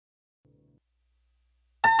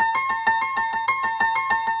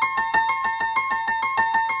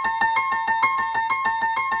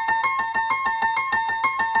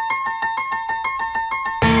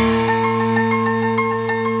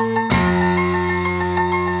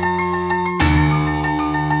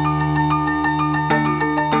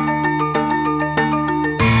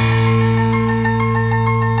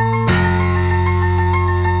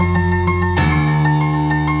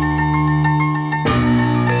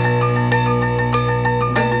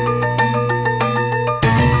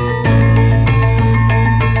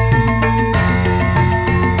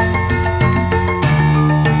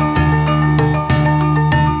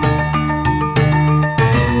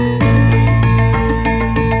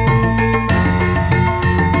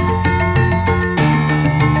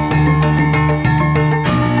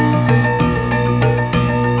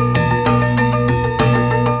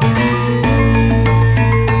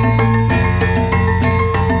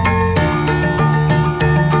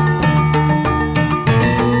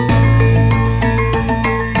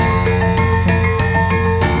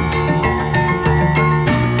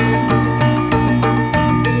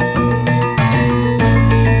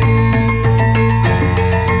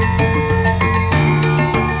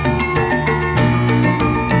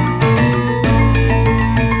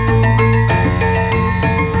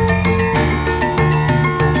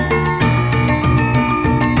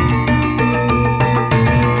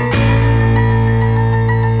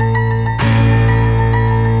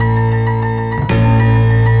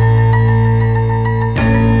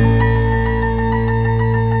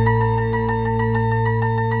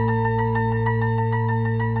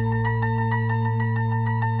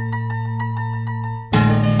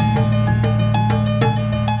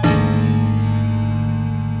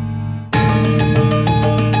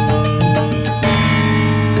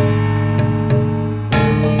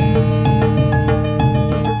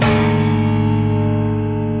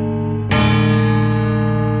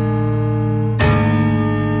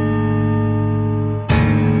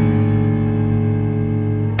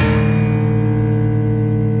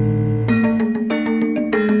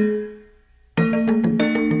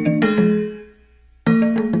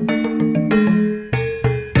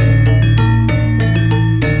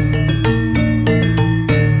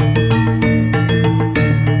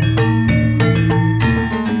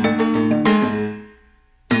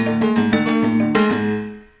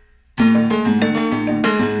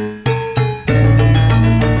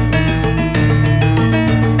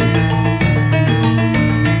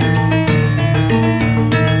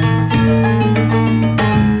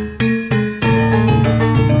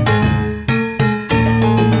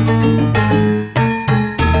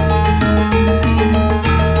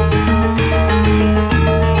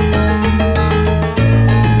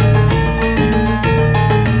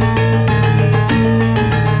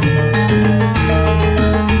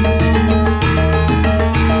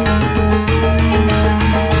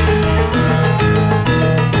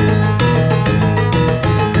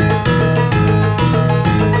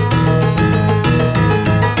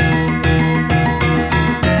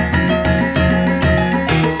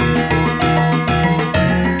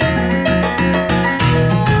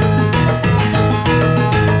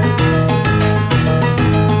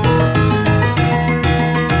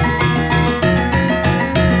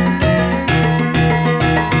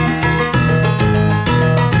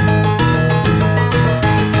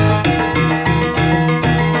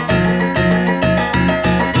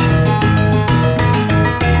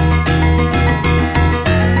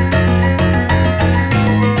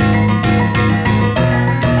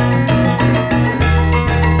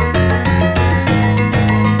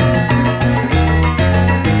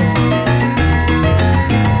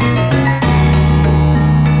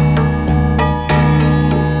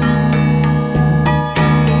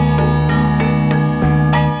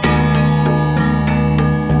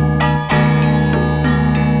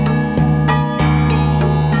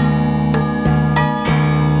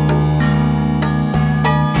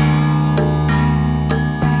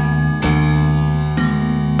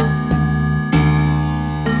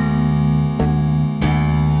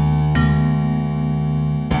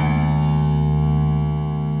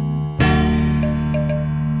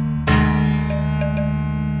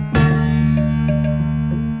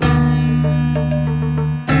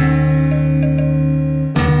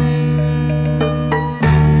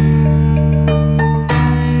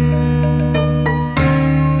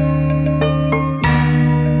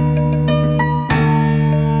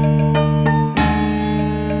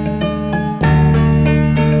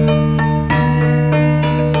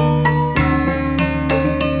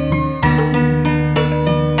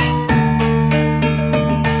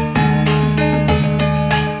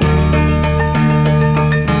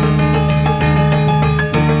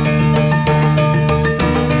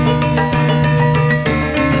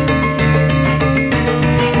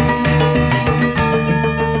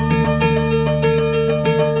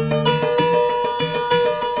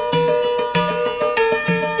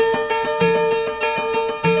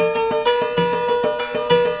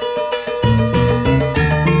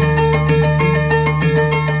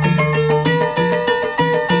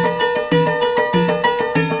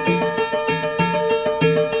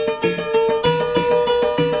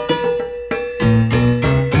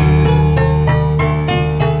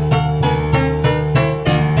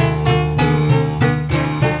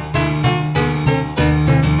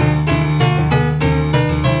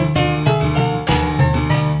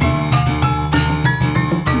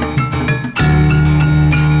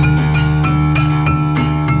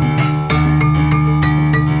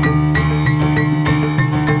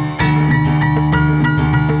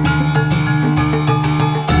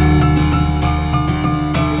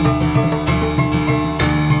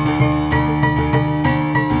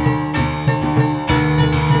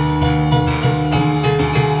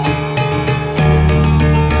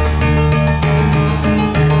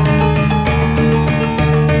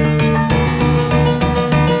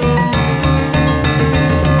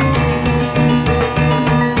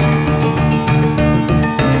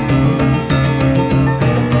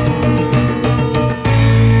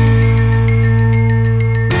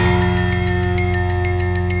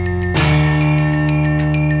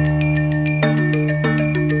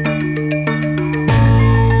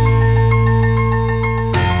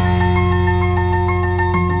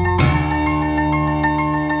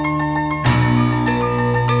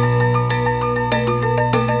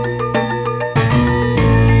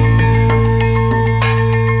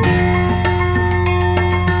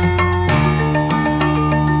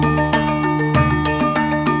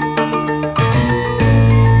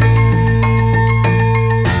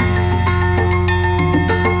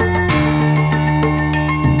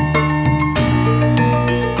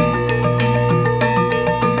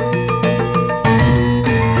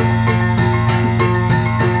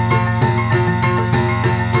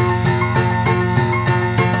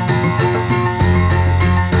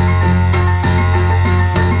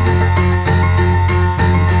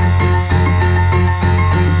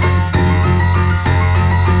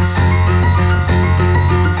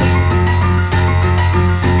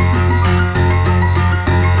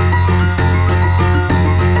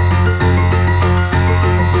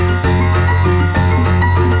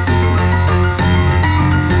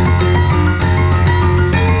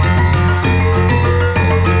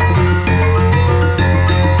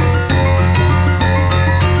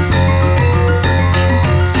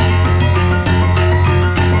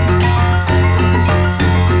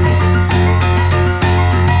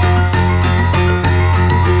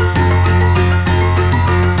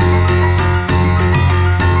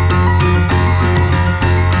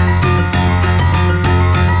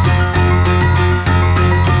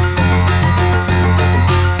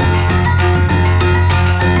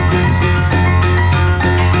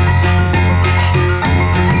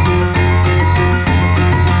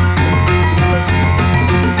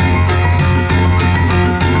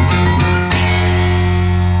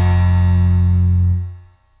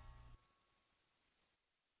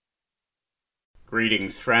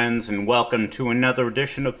Greetings, friends, and welcome to another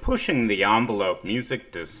edition of Pushing the Envelope,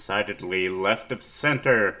 music decidedly left of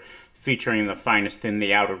center, featuring the finest in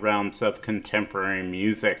the outer realms of contemporary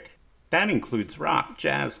music. That includes rock,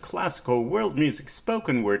 jazz, classical, world music,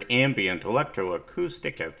 spoken word, ambient,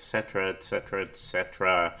 electroacoustic, etc., etc.,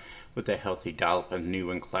 etc., with a healthy dollop of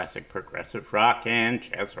new and classic progressive rock and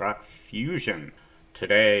jazz rock fusion.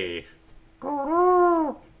 Today,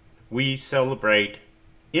 we celebrate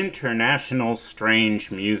International Strange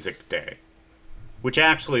Music Day, which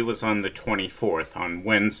actually was on the 24th, on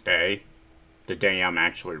Wednesday, the day I'm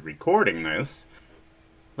actually recording this.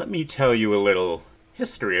 Let me tell you a little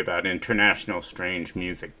history about International Strange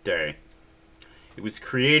Music Day. It was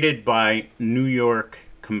created by New York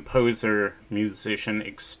composer, musician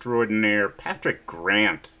extraordinaire Patrick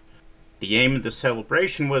Grant. The aim of the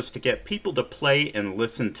celebration was to get people to play and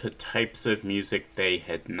listen to types of music they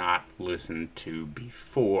had not listened to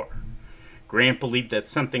before. Grant believed that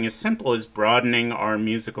something as simple as broadening our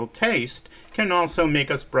musical taste can also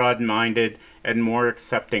make us broad-minded and more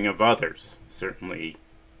accepting of others, certainly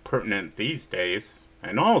pertinent these days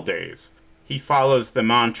and all days. He follows the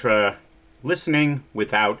mantra, listening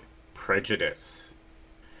without prejudice.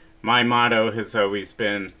 My motto has always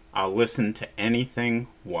been, I'll listen to anything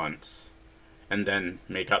once, and then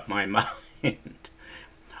make up my mind.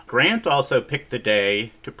 Grant also picked the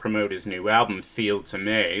day to promote his new album, Fields of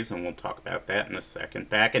Maze, and we'll talk about that in a second,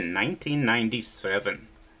 back in 1997.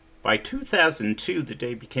 By 2002, the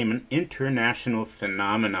day became an international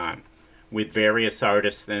phenomenon, with various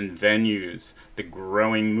artists and venues, the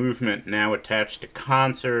growing movement now attached to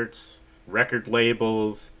concerts, record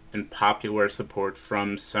labels, and popular support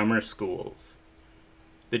from summer schools.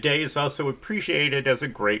 The day is also appreciated as a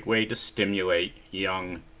great way to stimulate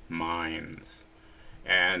young minds.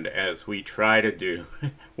 And as we try to do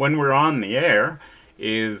when we're on the air,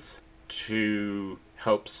 is to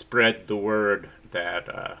help spread the word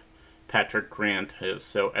that Patrick Grant has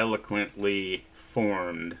so eloquently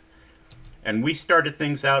formed. And we started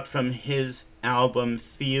things out from his album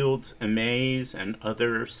Fields of Maze and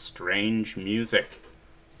Other Strange Music,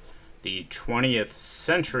 the 20th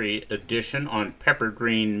Century edition on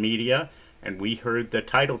Peppergreen Media, and we heard the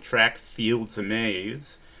title track Fields of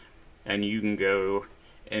Maze, and you can go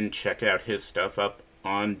and check out his stuff up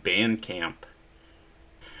on Bandcamp.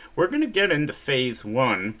 We're going to get into phase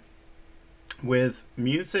one with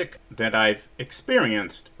music that I've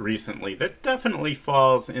experienced recently that definitely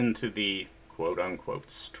falls into the quote-unquote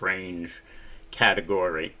strange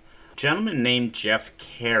category. A gentleman named Jeff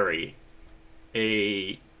Carey,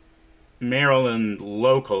 a Maryland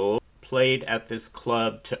local, played at this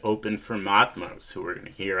club to open for Matmos, who we're going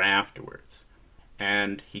to hear afterwards.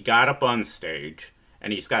 And he got up on stage,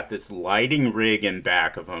 and he's got this lighting rig in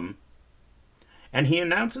back of him, and he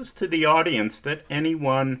announces to the audience that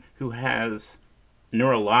anyone who has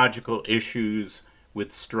neurological issues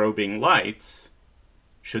with strobing lights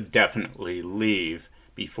should definitely leave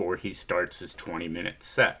before he starts his 20-minute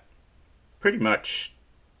set. Pretty much,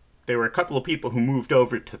 there were a couple of people who moved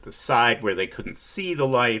over to the side where they couldn't see the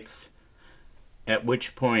lights, at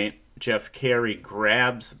which point Jeff Carey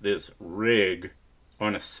grabs this rig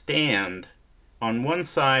on a stand. On one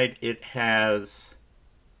side, it has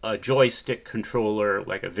a joystick controller,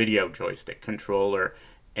 like a video joystick controller,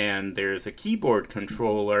 and there's a keyboard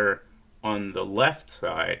controller on the left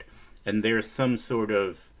side, and there's some sort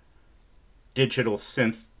of digital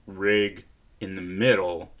synth rig in the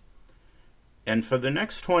middle. And for the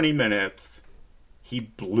next 20 minutes, he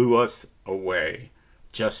blew us away.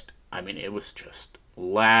 It was just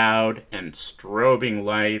loud and strobing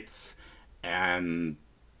lights, and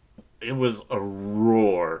it was a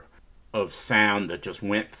roar of sound that just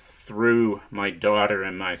went through my daughter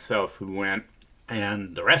and myself, who went,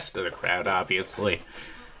 and the rest of the crowd, obviously.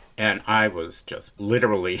 And I was just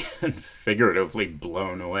literally and figuratively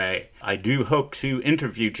blown away. I do hope to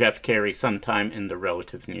interview Jeff Carey sometime in the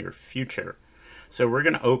relative near future. So we're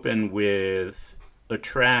going to open with a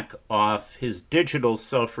track off his digital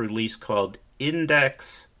self-release called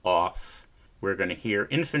Index Off. We're going to hear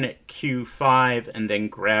Infinite Q5 and then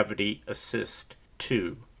Gravity Assist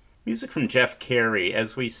 2. Music from Jeff Carey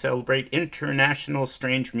as we celebrate International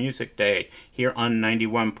Strange Music Day here on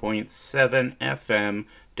 91.7 FM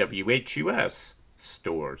WHUS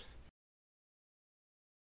Stores.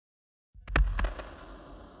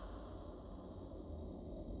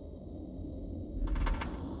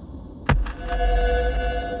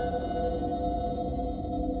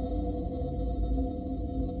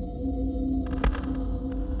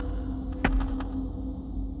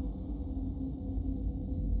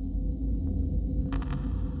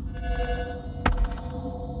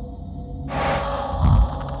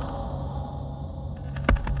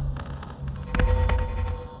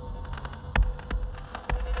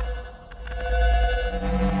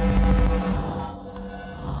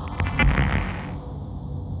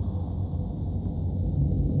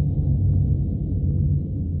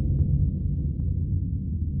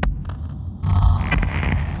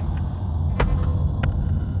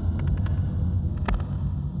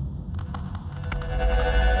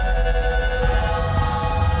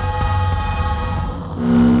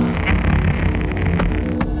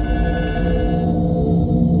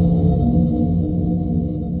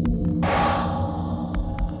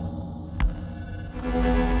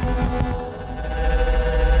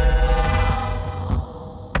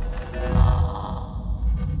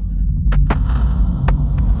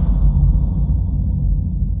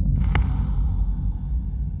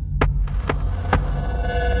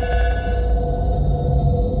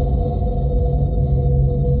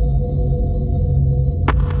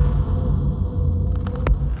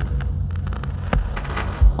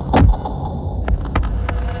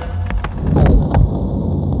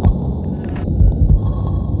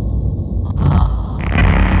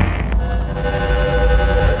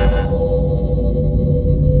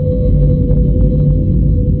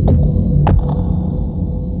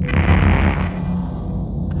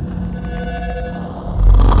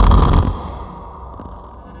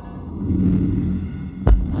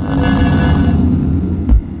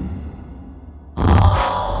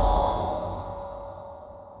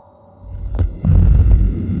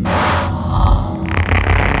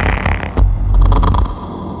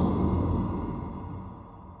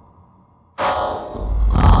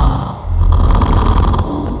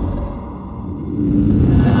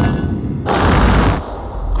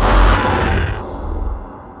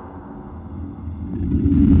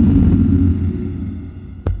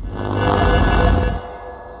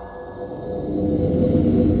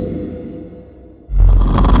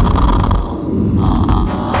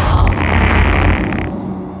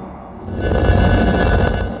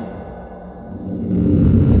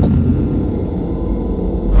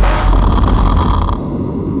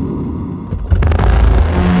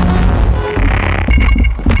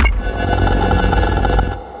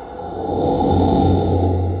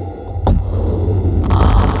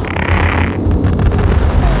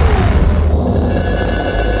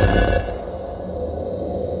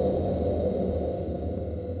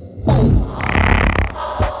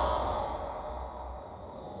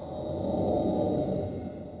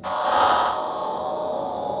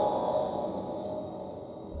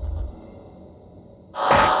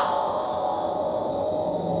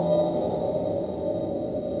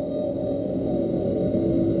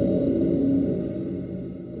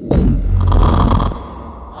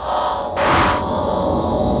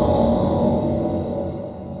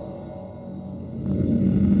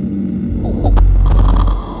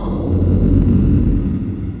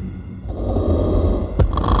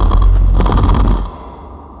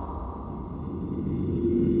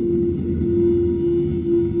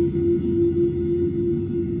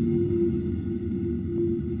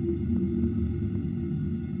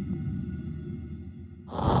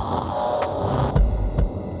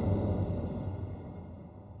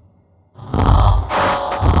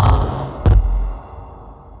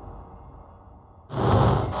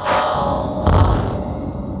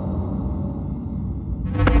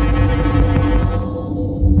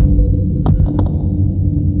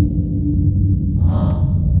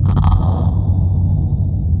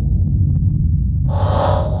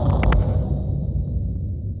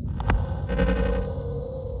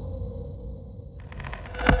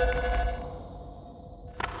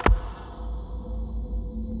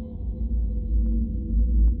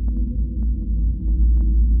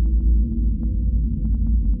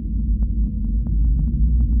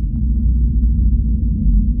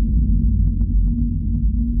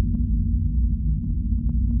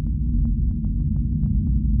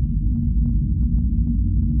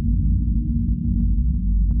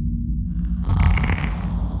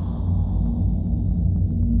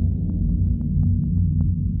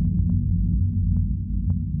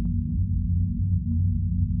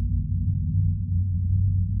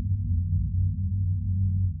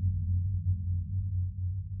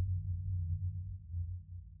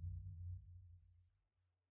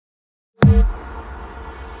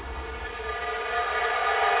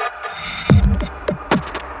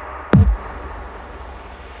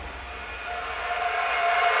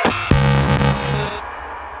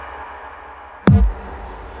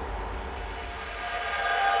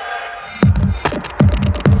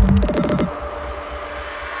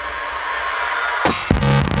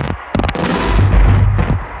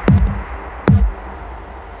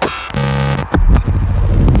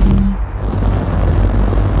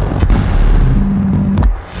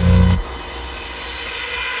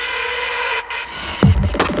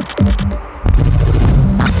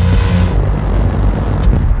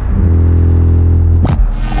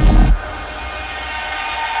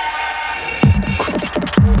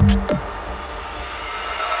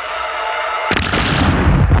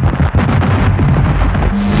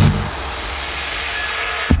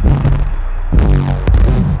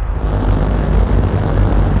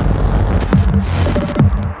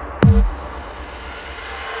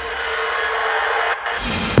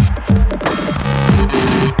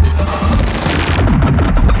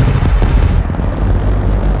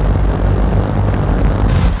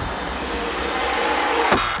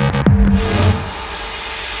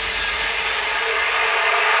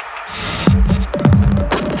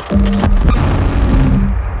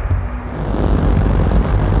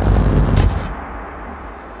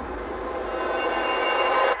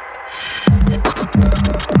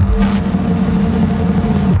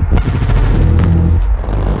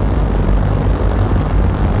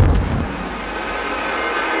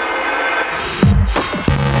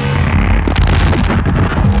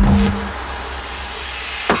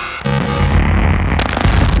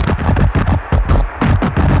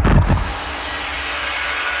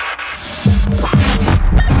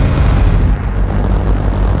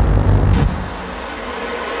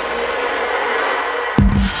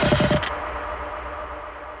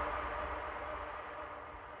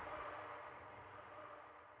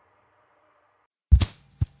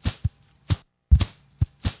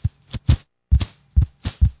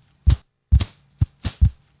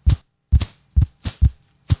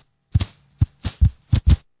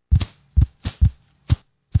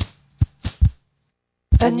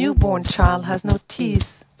 A newborn child has no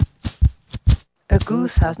teeth. A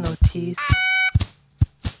goose has no teeth.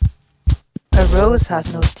 A rose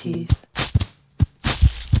has no teeth.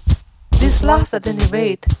 This last, at any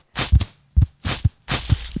rate,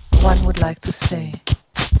 one would like to say,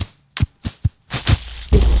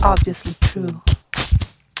 is obviously true.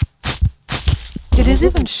 It is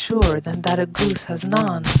even surer than that a goose has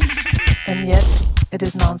none, and yet it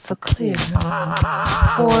is none so clear.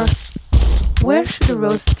 For where should a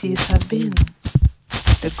rose's teeth have been?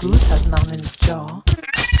 The goose has none in its jaw,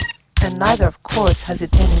 and neither, of course, has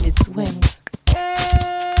it any in its wings.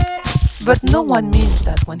 But no one means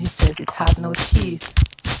that when he says it has no teeth.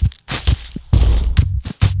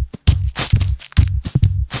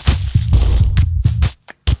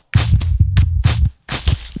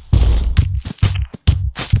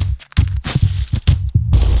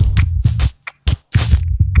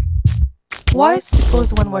 Why,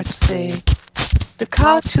 suppose one were to say, the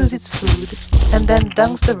cow chews its food and then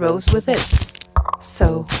dunks the rose with it.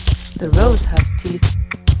 So, the rose has teeth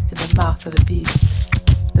in the mouth of a beast.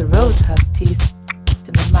 The rose has teeth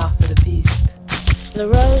in the mouth of a beast. The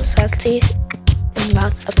rose has teeth in the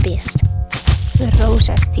mouth of a beast. The rose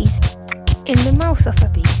has teeth in the mouth of a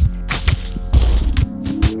beast.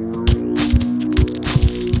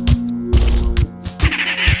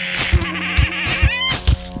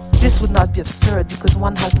 This would not be absurd because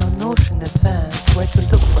one has no notion in advance where to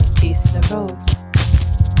look for teeth in a rose.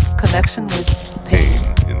 Connection with pain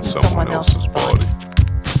in someone else's body.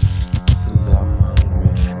 Zusammenhang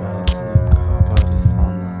mit Schmerzen im Körper des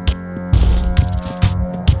anderen.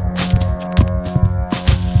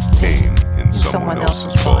 Pain in someone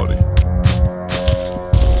else's body.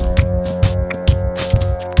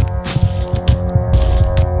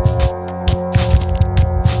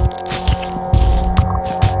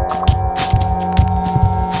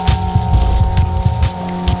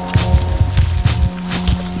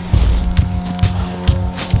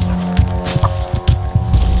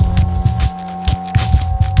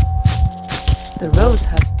 The rose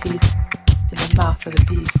has teeth in the mouth of a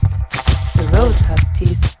beast. The rose has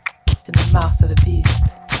teeth in the mouth of a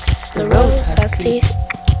beast. The rose has teeth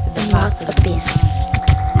in the mouth of a beast.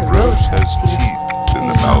 The rose has teeth in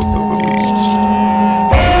the mouth of a beast.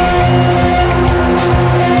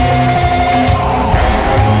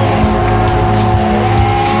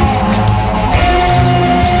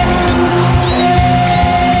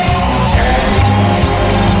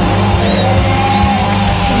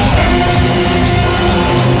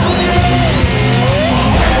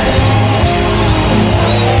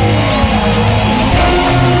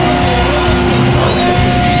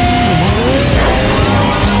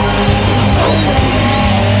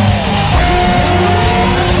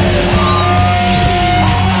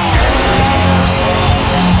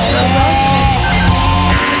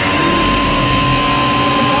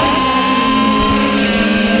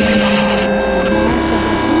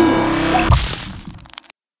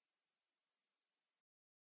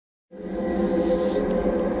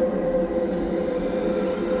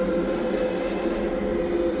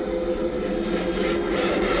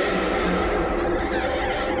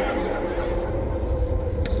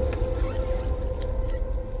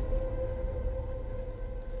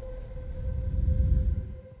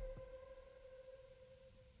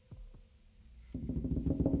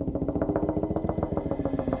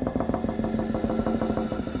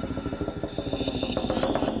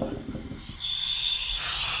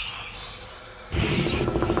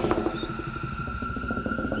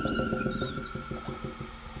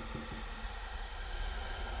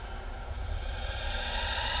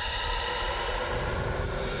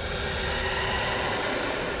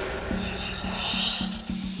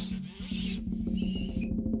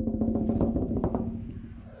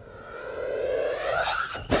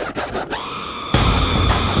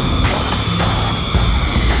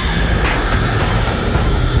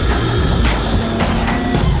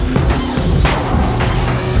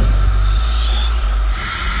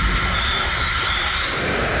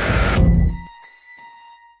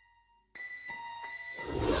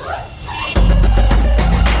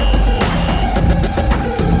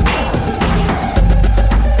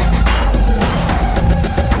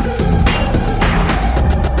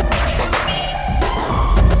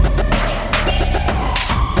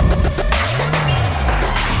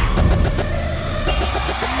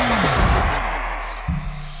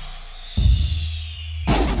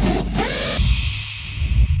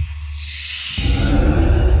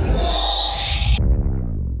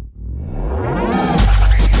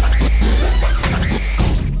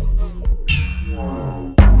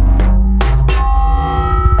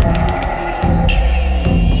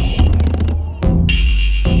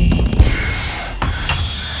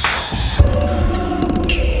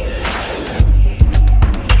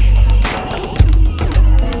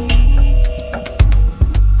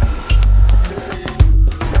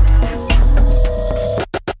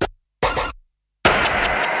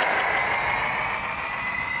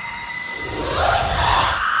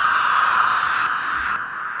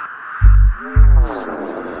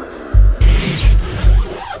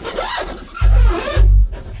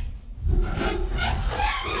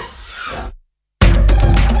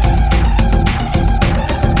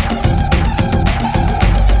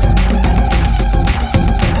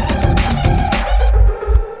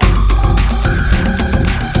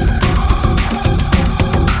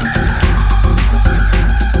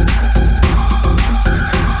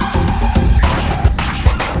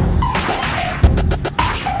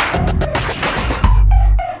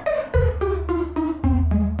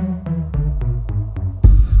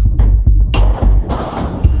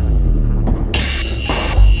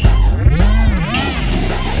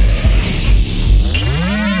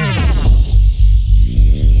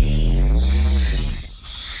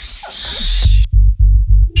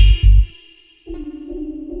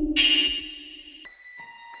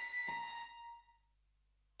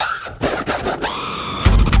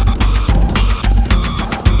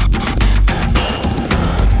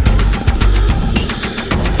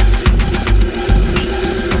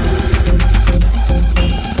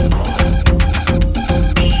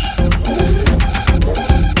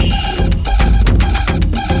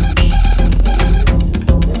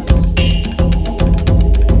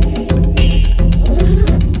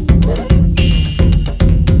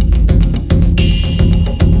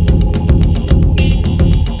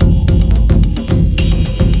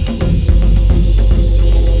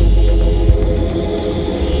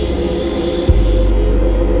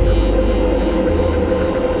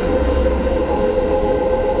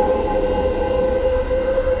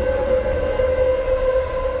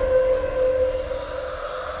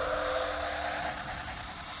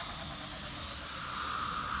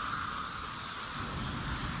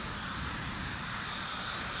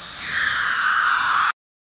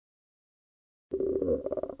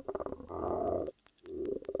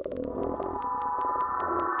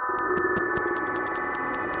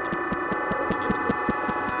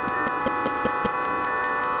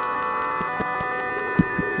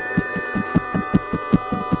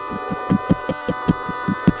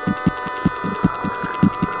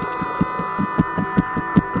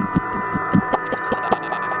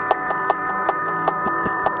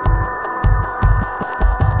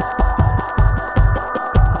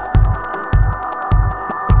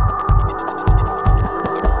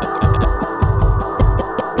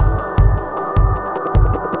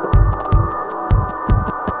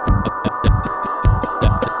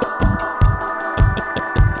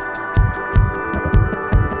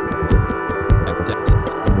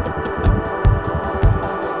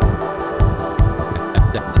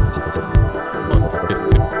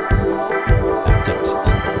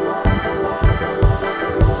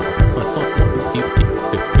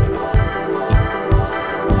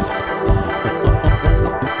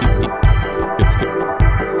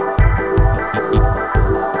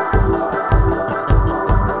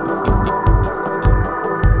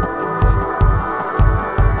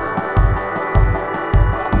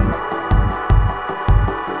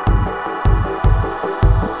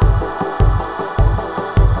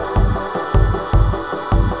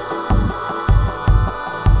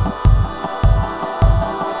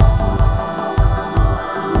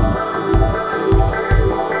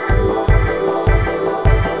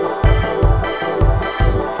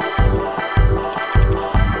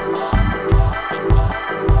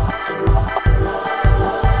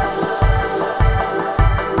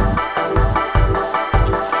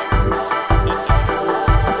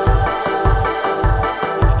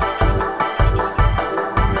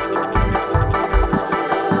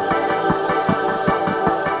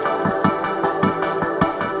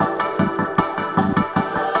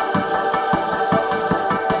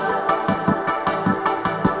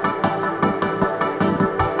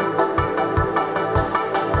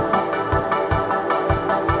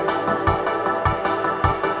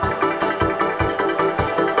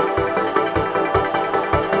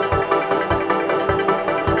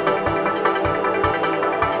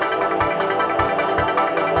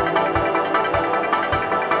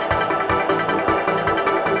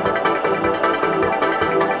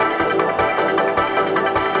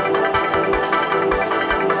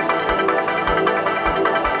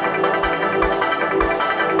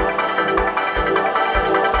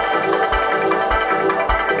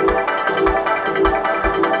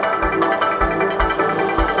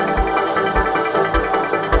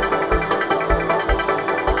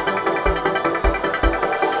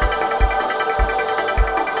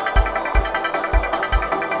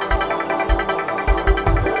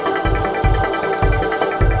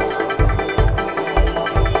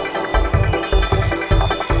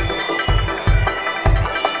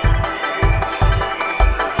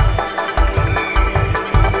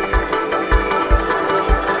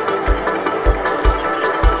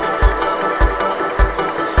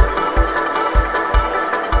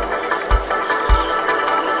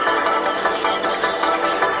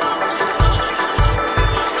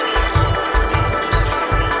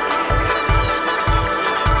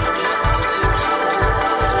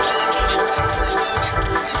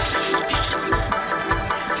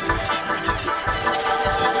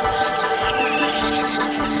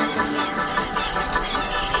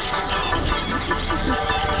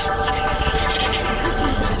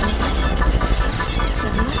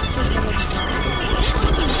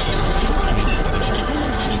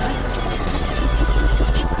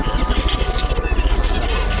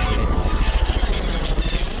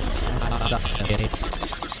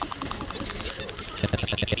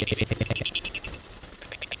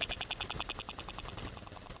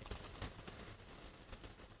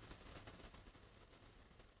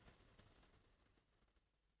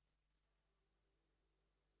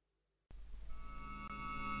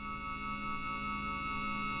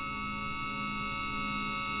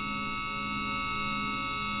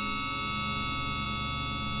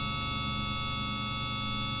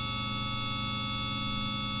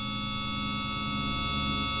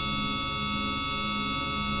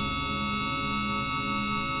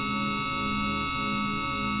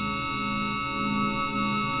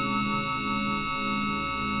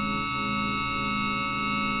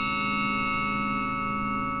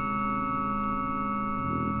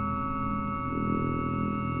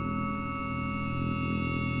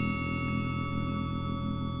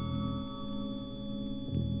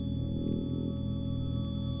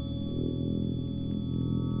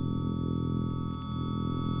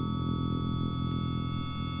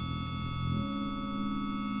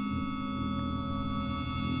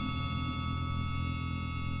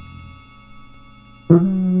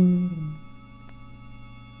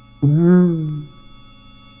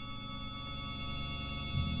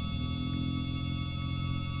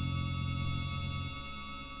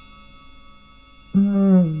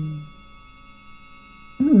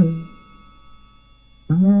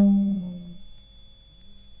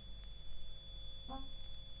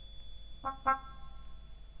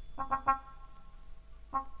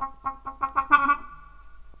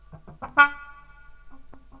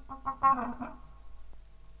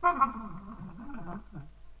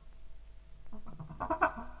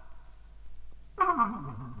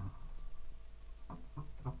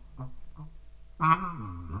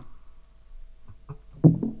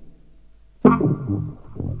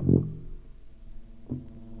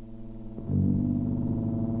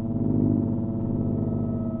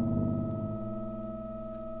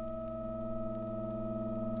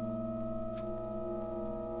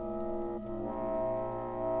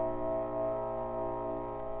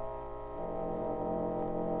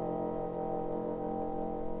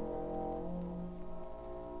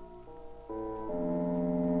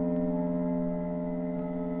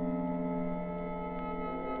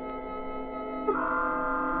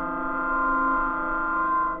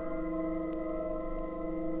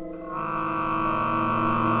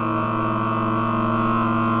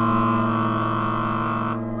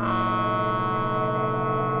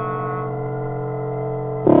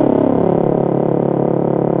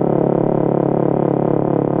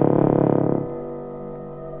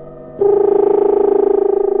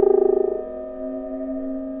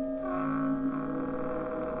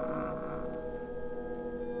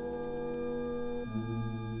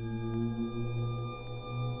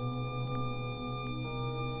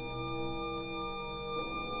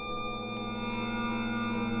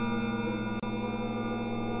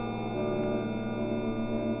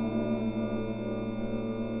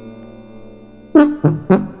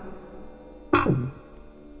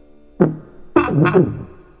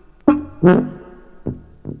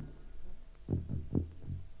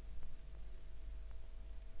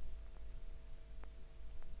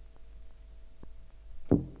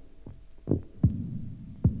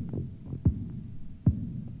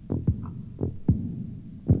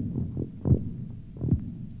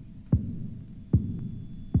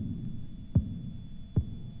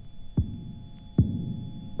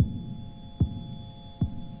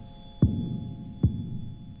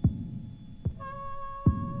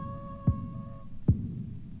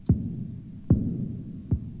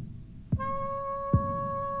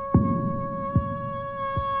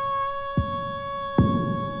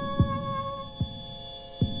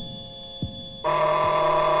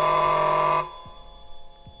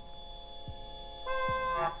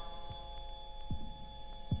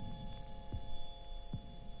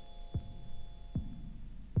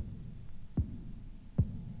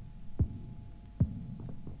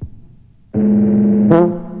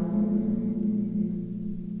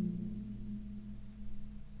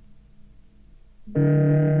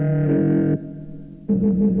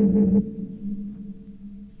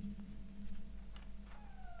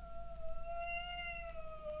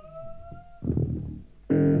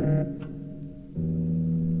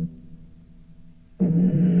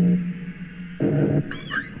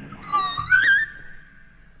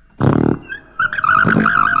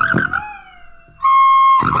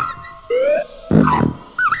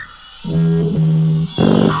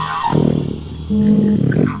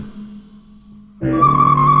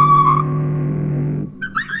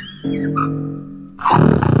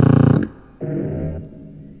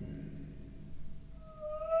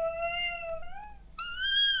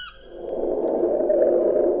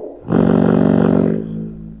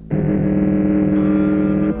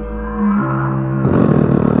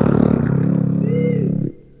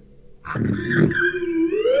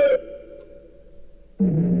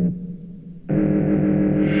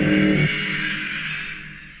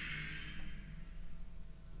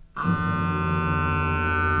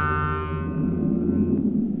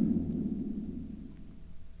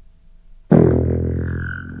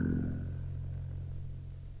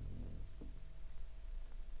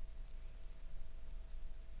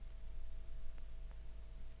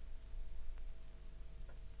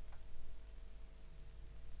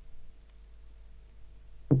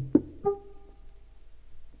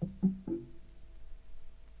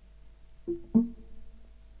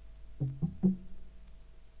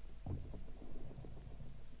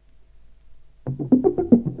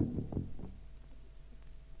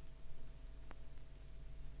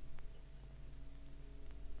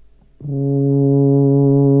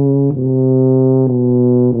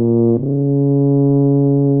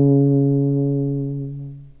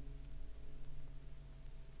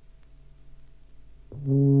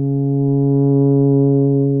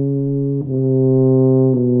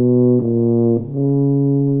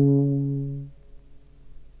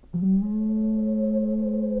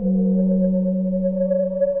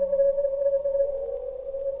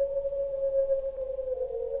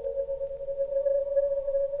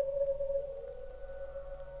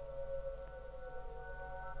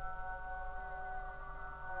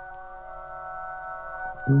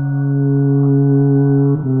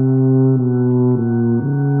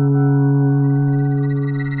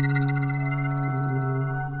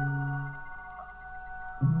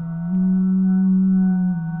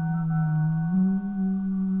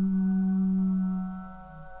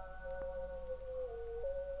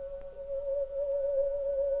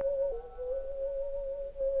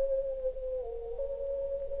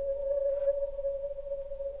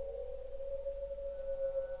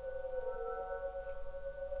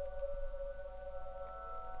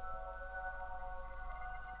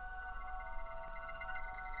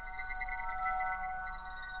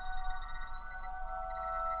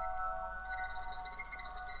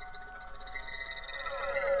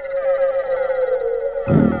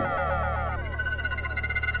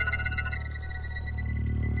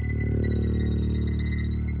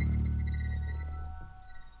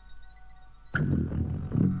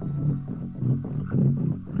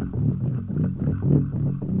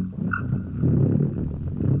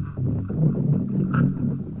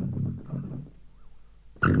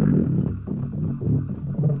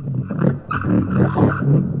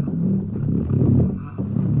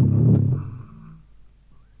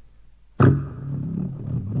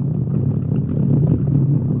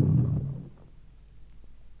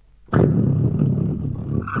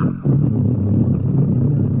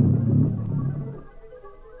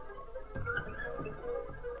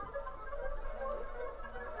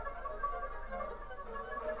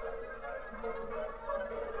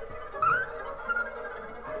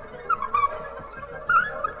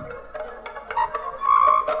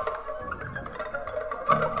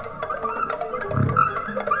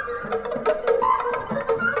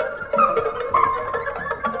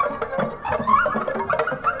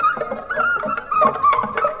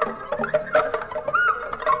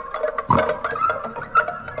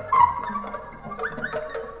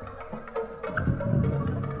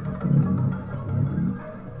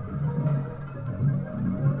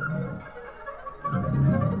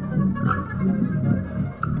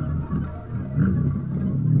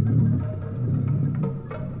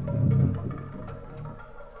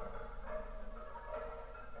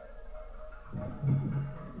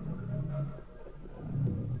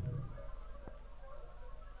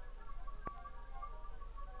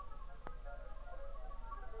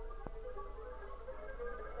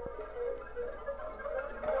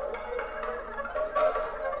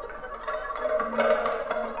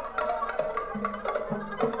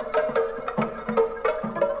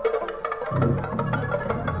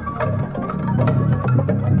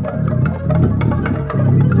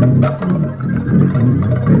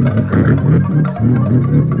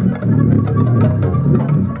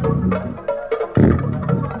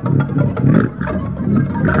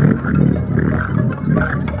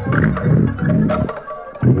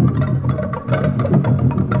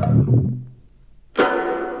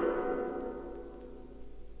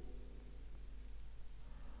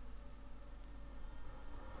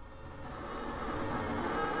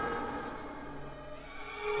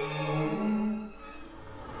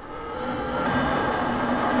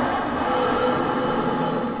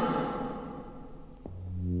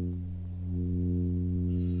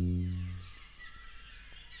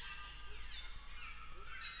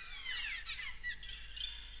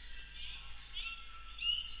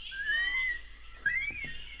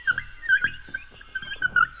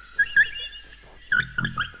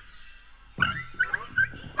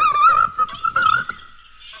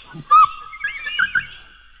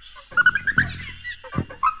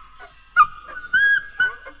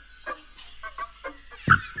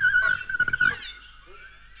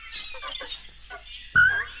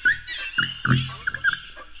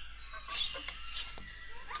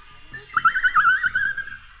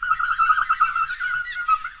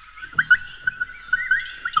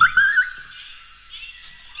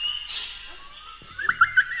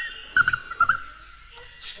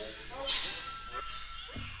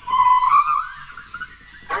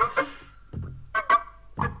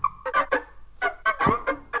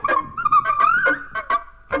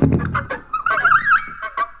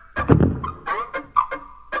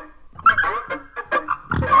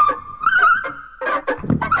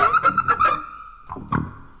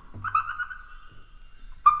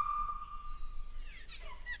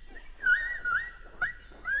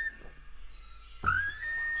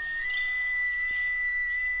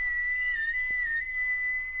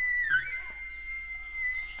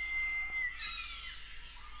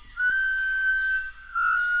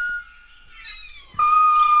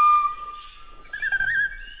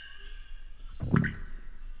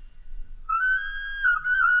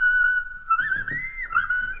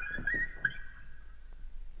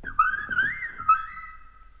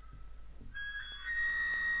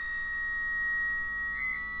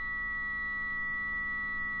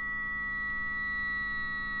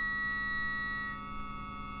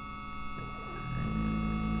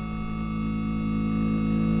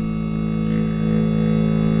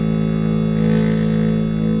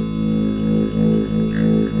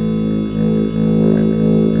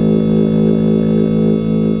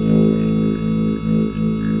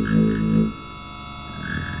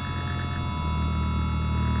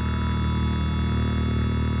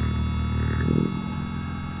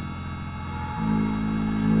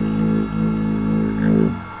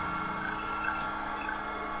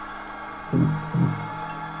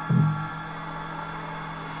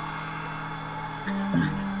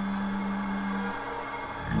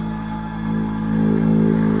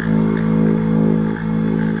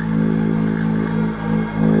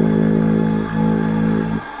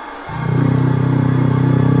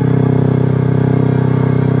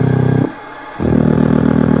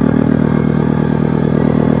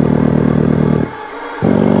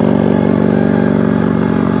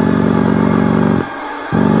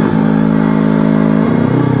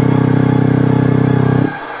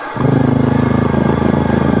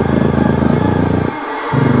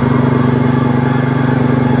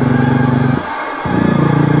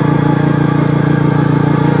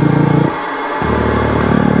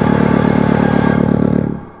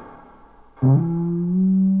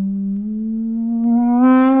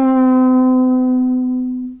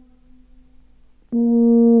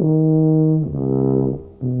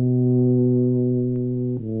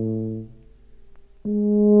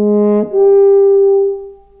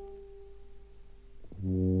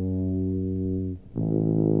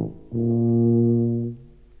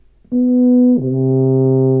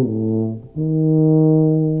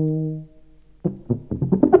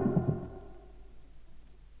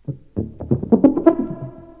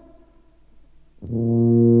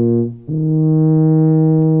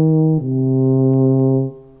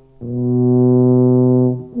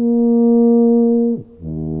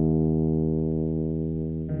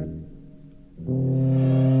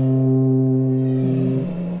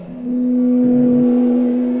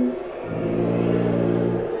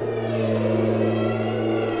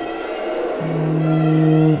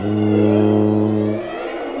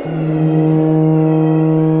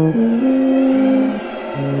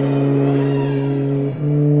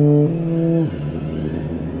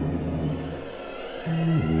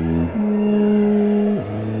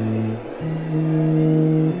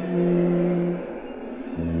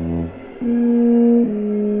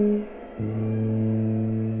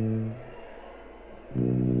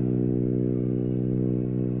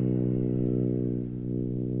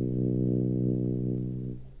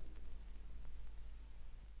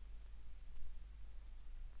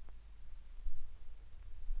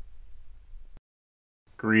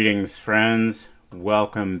 Greetings, friends.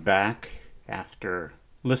 Welcome back after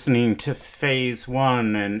listening to Phase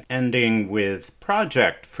 1 and ending with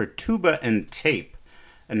Project for Tuba and Tape,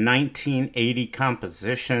 a 1980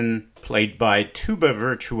 composition played by tuba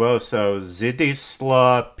virtuoso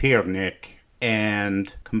Zdzislaw Piernik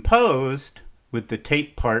and composed with the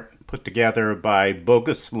tape part put together by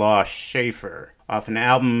Boguslaw Schaefer off an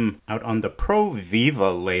album out on the Pro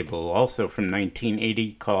Viva label, also from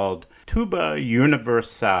 1980, called Tuba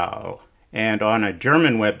Universal, and on a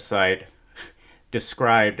German website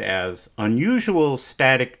described as unusual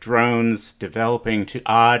static drones developing to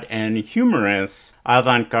odd and humorous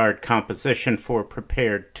avant-garde composition for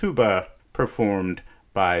prepared tuba performed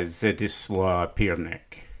by Zdzislaw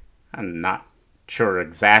Piernik. I'm not sure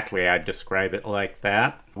exactly I'd describe it like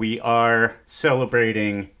that. We are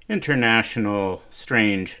celebrating International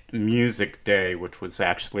Strange Music Day, which was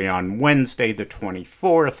actually on Wednesday the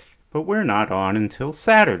 24th, but we're not on until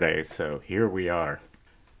Saturday, so here we are.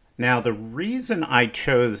 Now, the reason I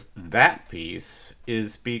chose that piece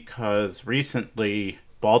is because recently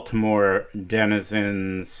Baltimore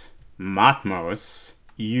denizens Matmos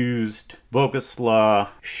used Boguslaw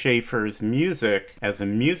Schaefer's music as a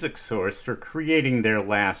music source for creating their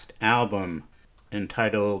last album,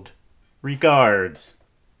 entitled Regards,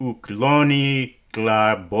 Ukloni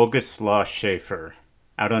dla Boguslaw Schaefer,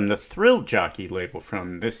 out on the Thrill Jockey label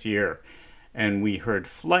from this year. And we heard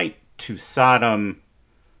Flight to Sodom,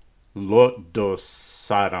 Lot do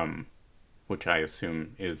Sodom, which I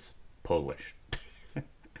assume is Polish.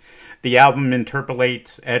 The album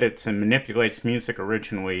interpolates, edits, and manipulates music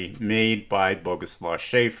originally made by Boguslaw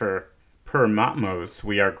Schaefer. Per Matmos,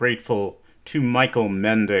 we are grateful to Michael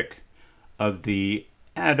Mendick of the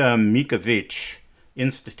Adam Mickiewicz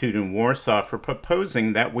Institute in Warsaw for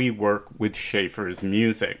proposing that we work with Schaefer's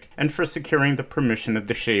music, and for securing the permission of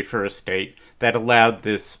the Schaefer estate that allowed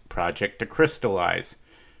this project to crystallize.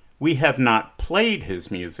 We have not played his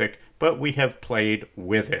music, but we have played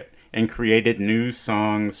with it, and created new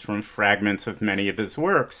songs from fragments of many of his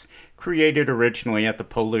works, created originally at the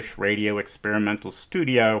Polish Radio Experimental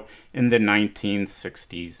Studio in the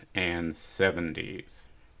 1960s and 70s.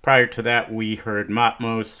 Prior to that, we heard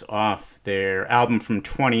Matmos off their album from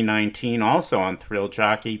 2019, also on Thrill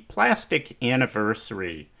Jockey, Plastic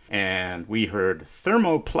Anniversary. And we heard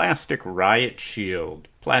Thermoplastic Riot Shield.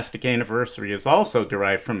 Plastic Anniversary is also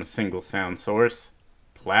derived from a single sound source,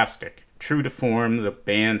 plastic. True to form, the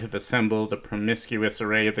band have assembled a promiscuous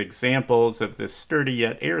array of examples of this sturdy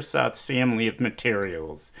yet ersatz family of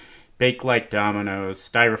materials. Bake-like dominoes,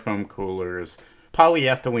 styrofoam coolers,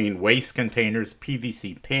 polyethylene waste containers,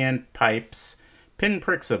 PVC pan pipes,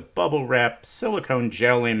 pinpricks of bubble wrap, silicone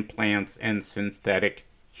gel implants, and synthetic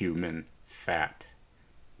human fat.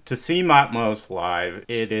 To see Matmos live,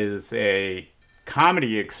 it is a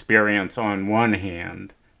comedy experience on one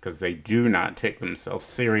hand, because they do not take themselves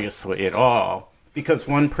seriously at all, because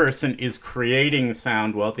one person is creating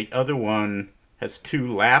sound while the other one has two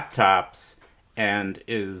laptops and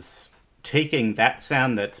is taking that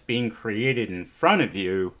sound that's being created in front of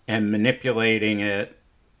you and manipulating it,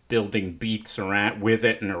 building beats around with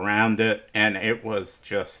it and around it, and it was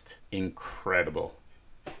just incredible.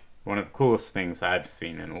 One of the coolest things I've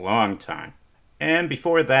seen in a long time. And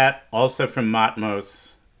before that, also from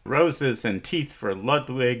Matmos, Roses and Teeth for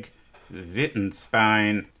Ludwig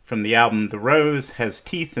Wittgenstein from the album The Rose Has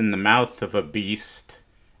Teeth in the Mouth of a Beast,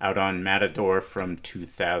 out on Matador from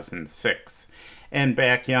 2006. And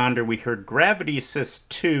back yonder we heard Gravity Assist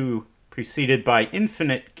 2, preceded by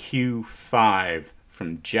Infinite Q5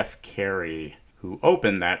 from Jeff Carey, who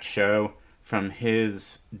opened that show from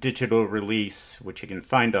his digital release, which you can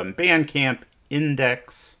find on Bandcamp,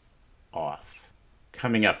 Index Off.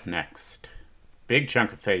 Coming up next, big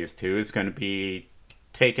chunk of Phase 2 is going to be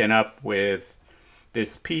taken up with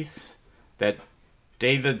this piece that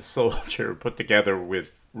David Soldier put together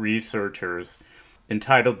with researchers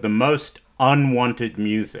entitled The Most Unwanted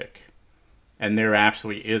Music. And there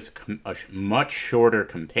actually is a much shorter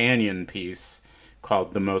companion piece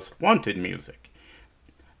called The Most Wanted Music.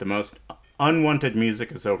 The Most Unwanted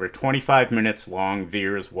Music is over 25 minutes long,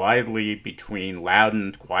 veers widely between loud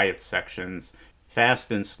and quiet sections,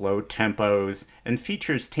 fast and slow tempos, and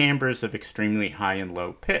features timbres of extremely high and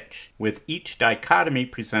low pitch, with each dichotomy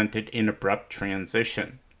presented in abrupt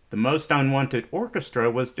transition. The Most Unwanted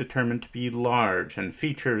Orchestra was determined to be large and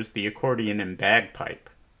features the accordion and bagpipe,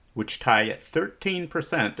 which tie at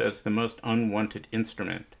 13% as the most unwanted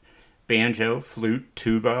instrument. Banjo, flute,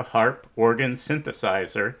 tuba, harp, organ,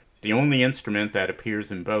 synthesizer, the only instrument that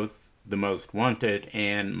appears in both the most wanted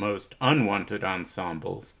and most unwanted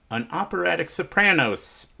ensembles. An operatic soprano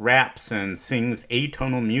raps and sings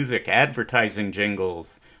atonal music, advertising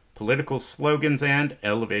jingles, political slogans, and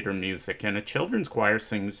elevator music, and a children's choir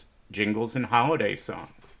sings jingles and holiday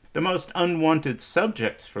songs. The most unwanted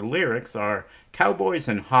subjects for lyrics are cowboys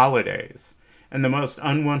and holidays, and the most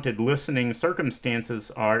unwanted listening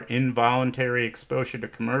circumstances are involuntary exposure to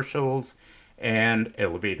commercials and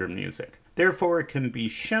elevator music. Therefore, it can be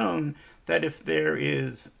shown that if there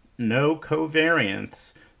is no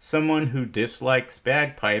covariance, someone who dislikes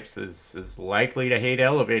bagpipes is as likely to hate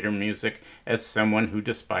elevator music as someone who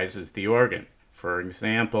despises the organ. For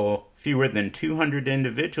example, fewer than 200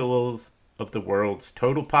 individuals of the world's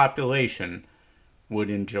total population would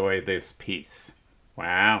enjoy this piece.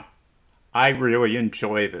 Wow. I really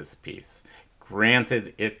enjoy this piece.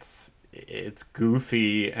 Granted, it's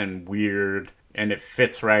goofy and weird, and it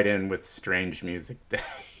fits right in with Strange Music Day,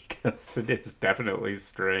 because it is definitely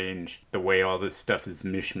strange the way all this stuff is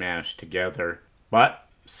mishmashed together. But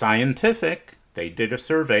scientific, they did a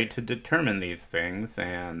survey to determine these things,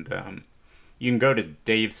 and you can go to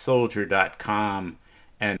davesoldier.com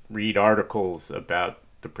and read articles about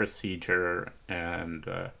the procedure and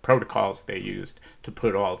protocols they used to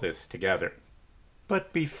put all this together.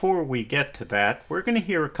 But before we get to that, we're going to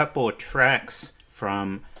hear a couple of tracks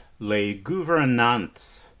from Les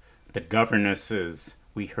Gouvernantes, the governesses.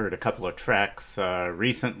 We heard a couple of tracks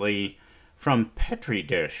recently from Petri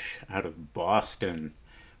Dish out of Boston.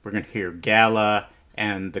 We're going to hear Gala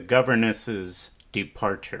and the Governesses'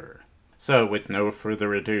 Departure. So with no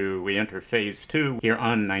further ado, we enter Phase 2 here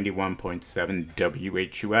on 91.7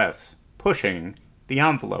 WHUS, pushing the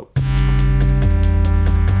envelope.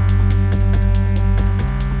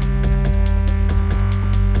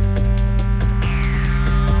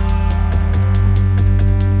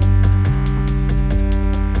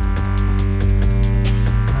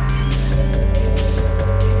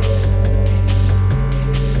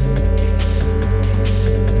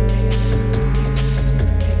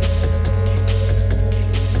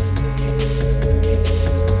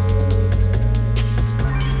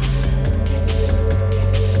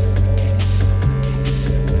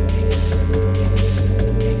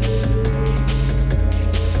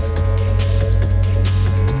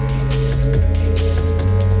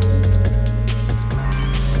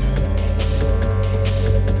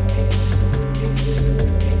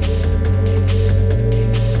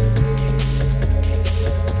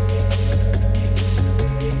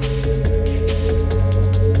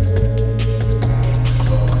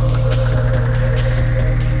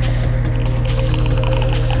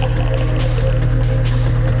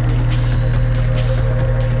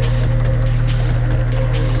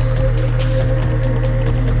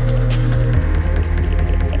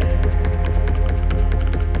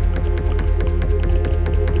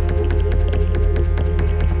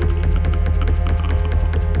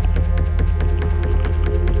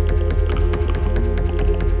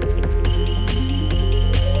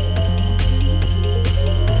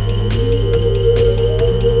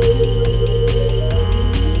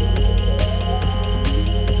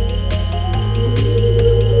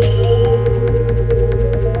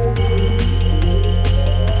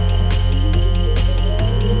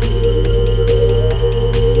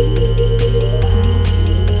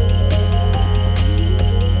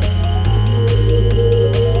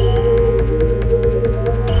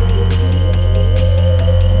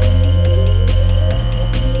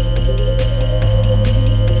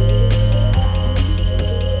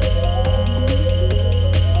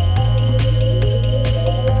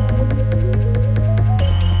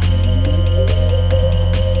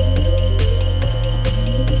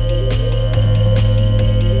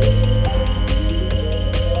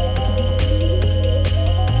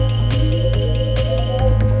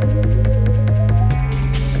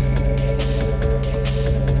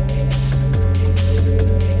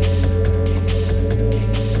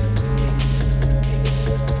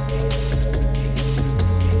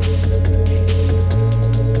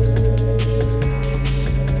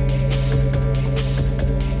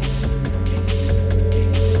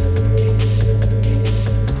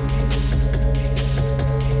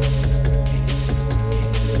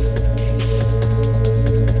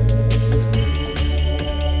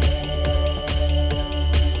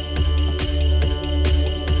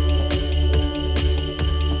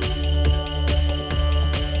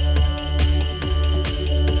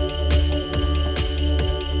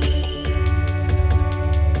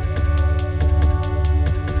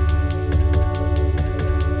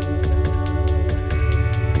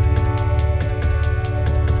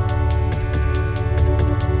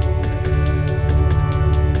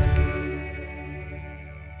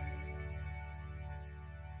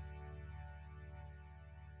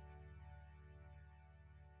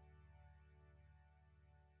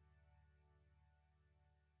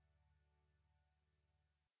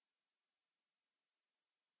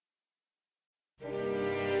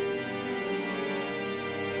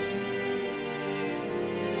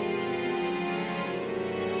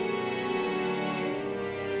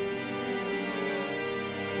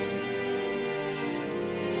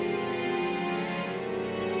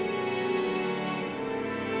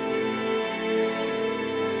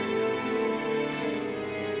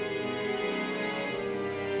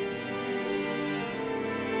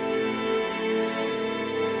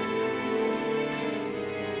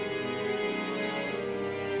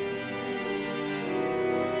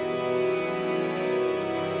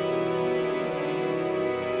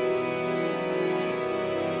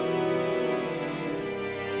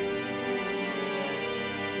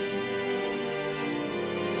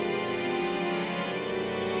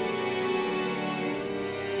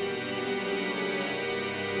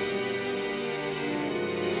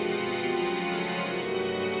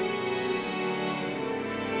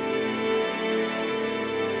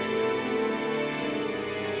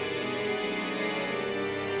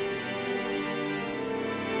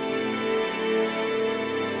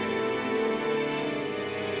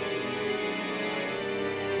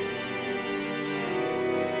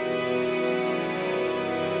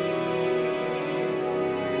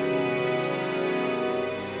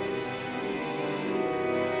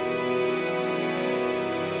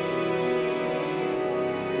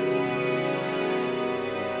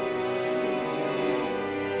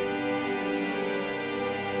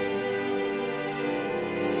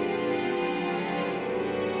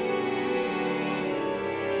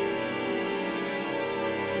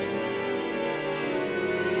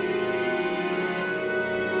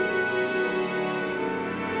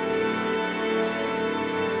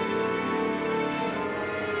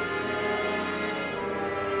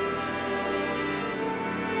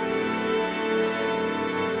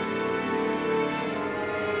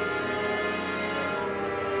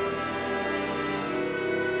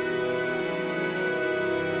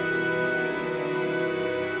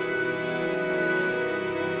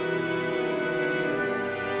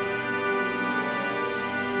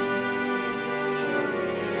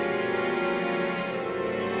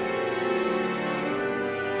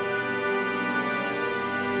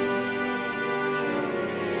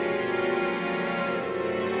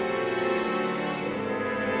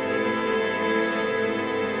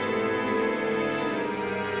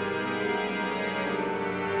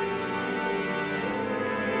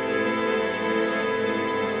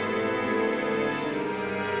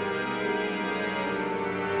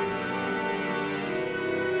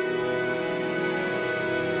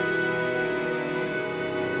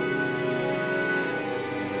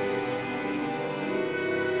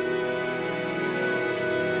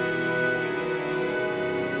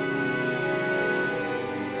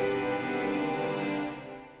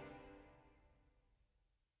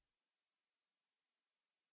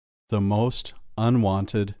 The most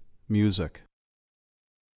unwanted music.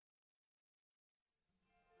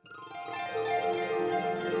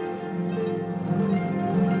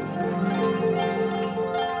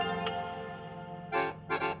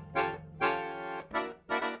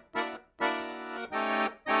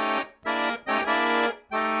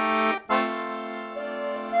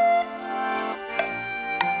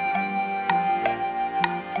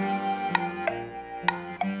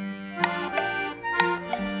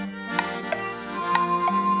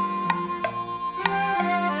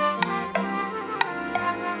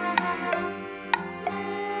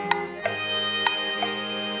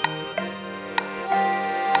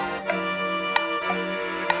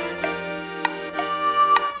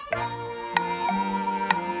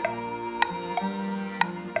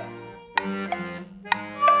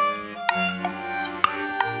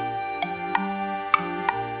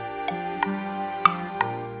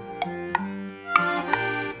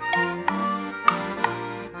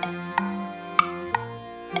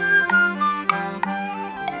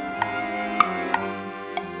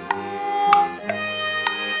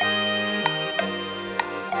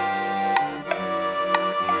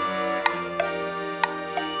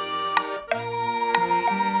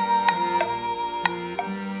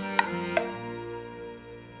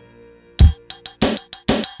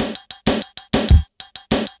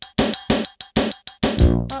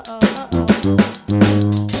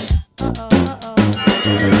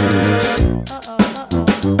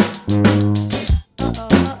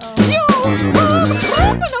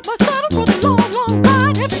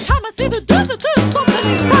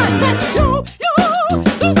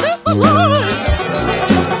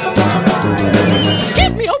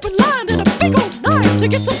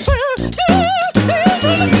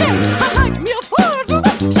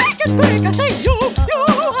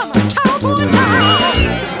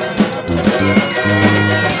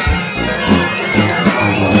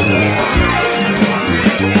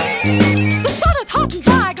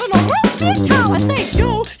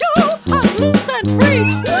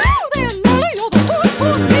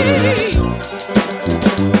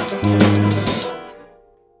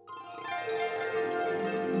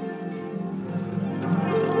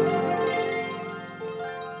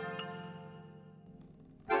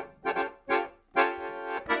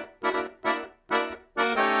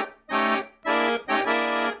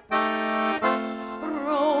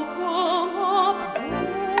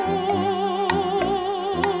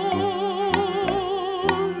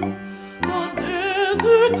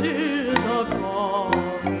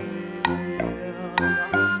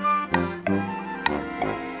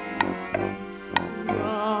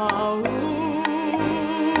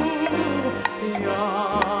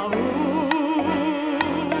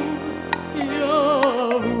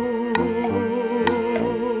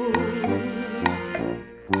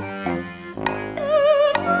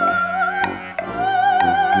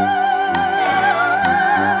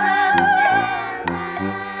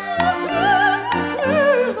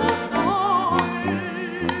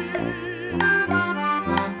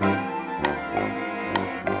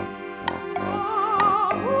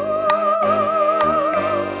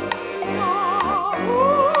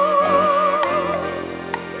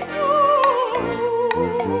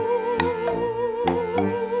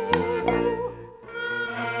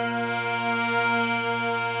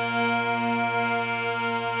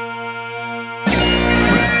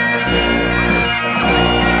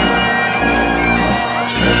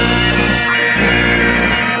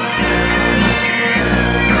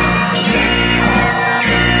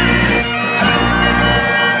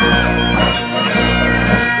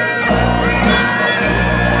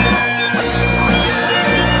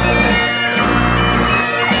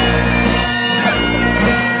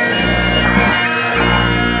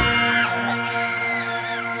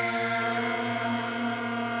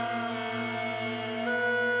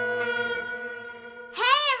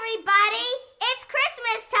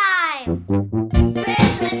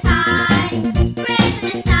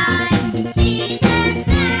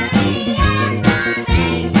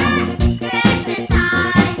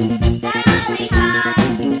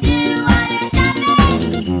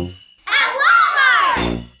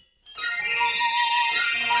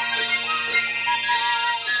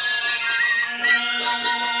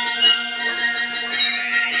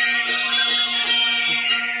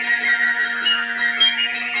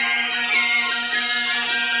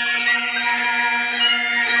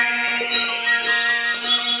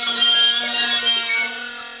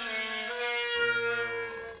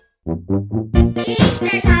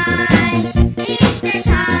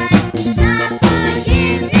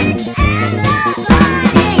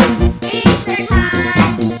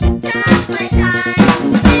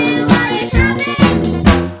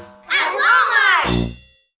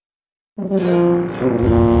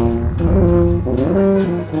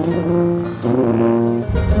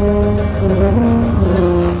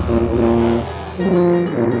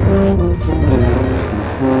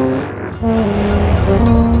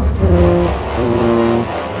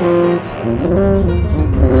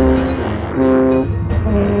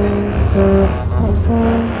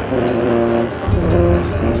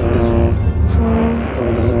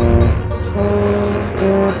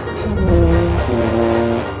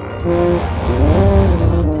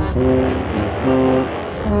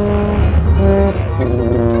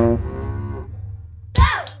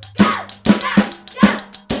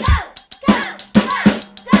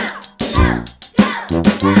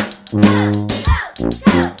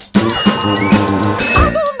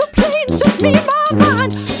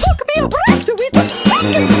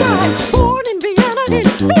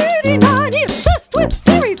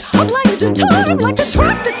 in time like a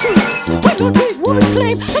tractor juice. When the big would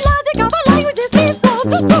claim the logic of our languages needs no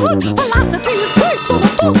discord. Philosophy is based on a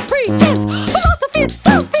false pretense. Philosophy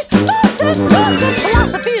itself is nonsense, nonsense.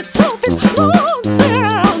 Philosophy itself is nonsense.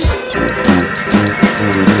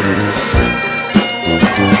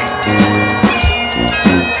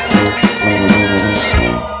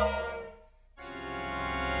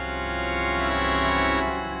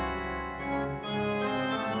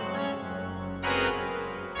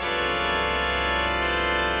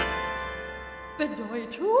 Bedeutung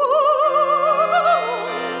ist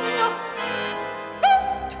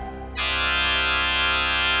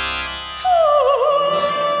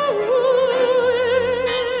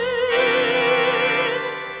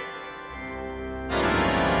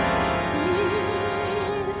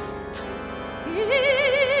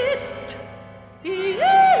ist.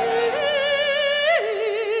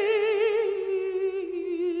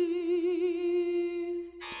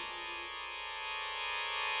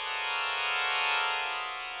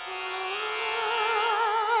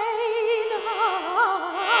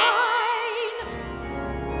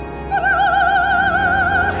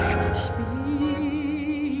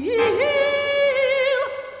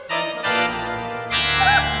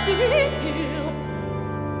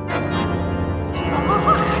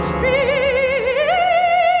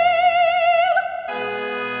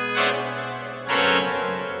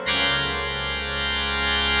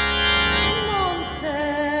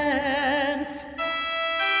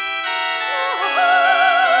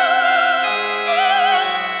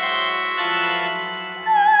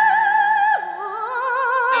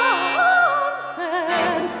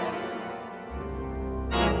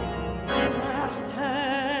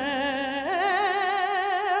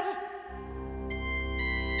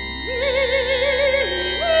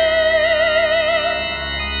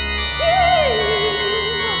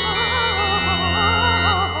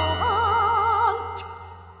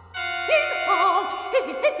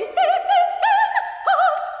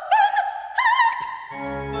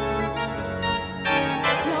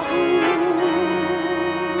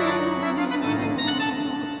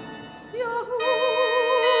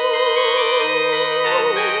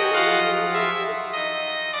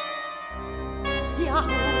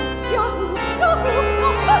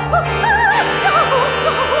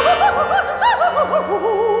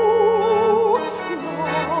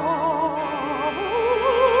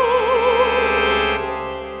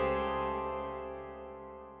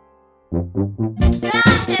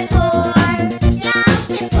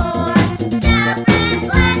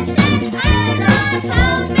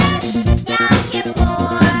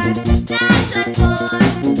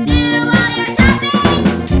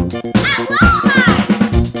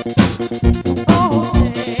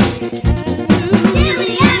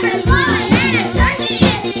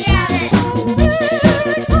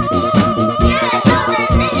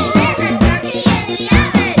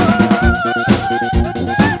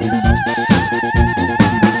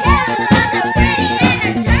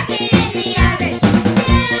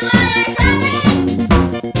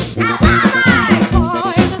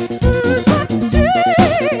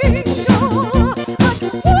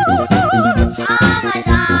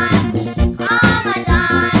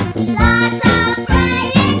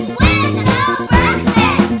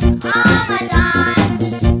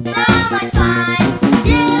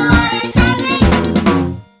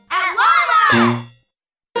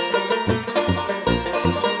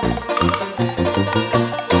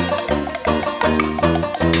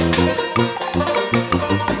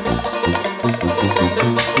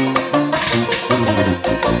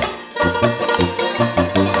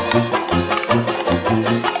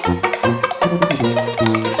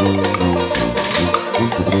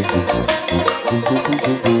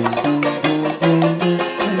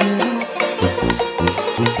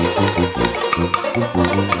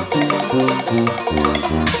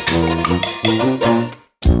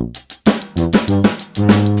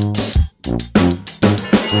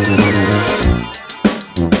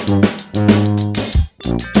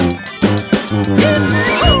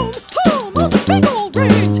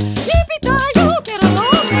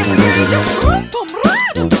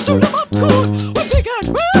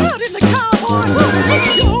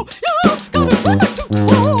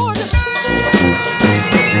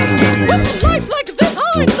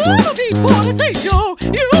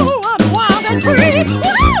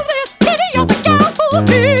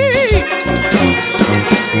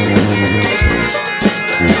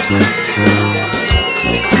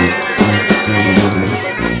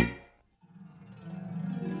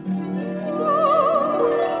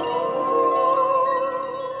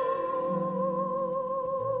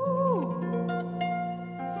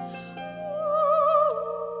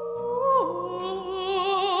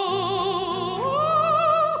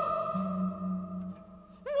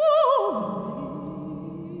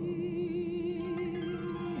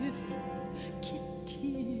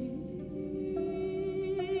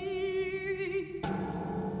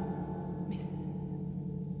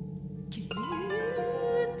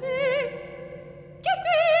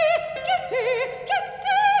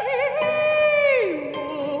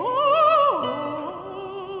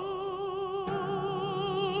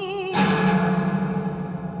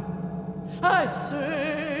 I say,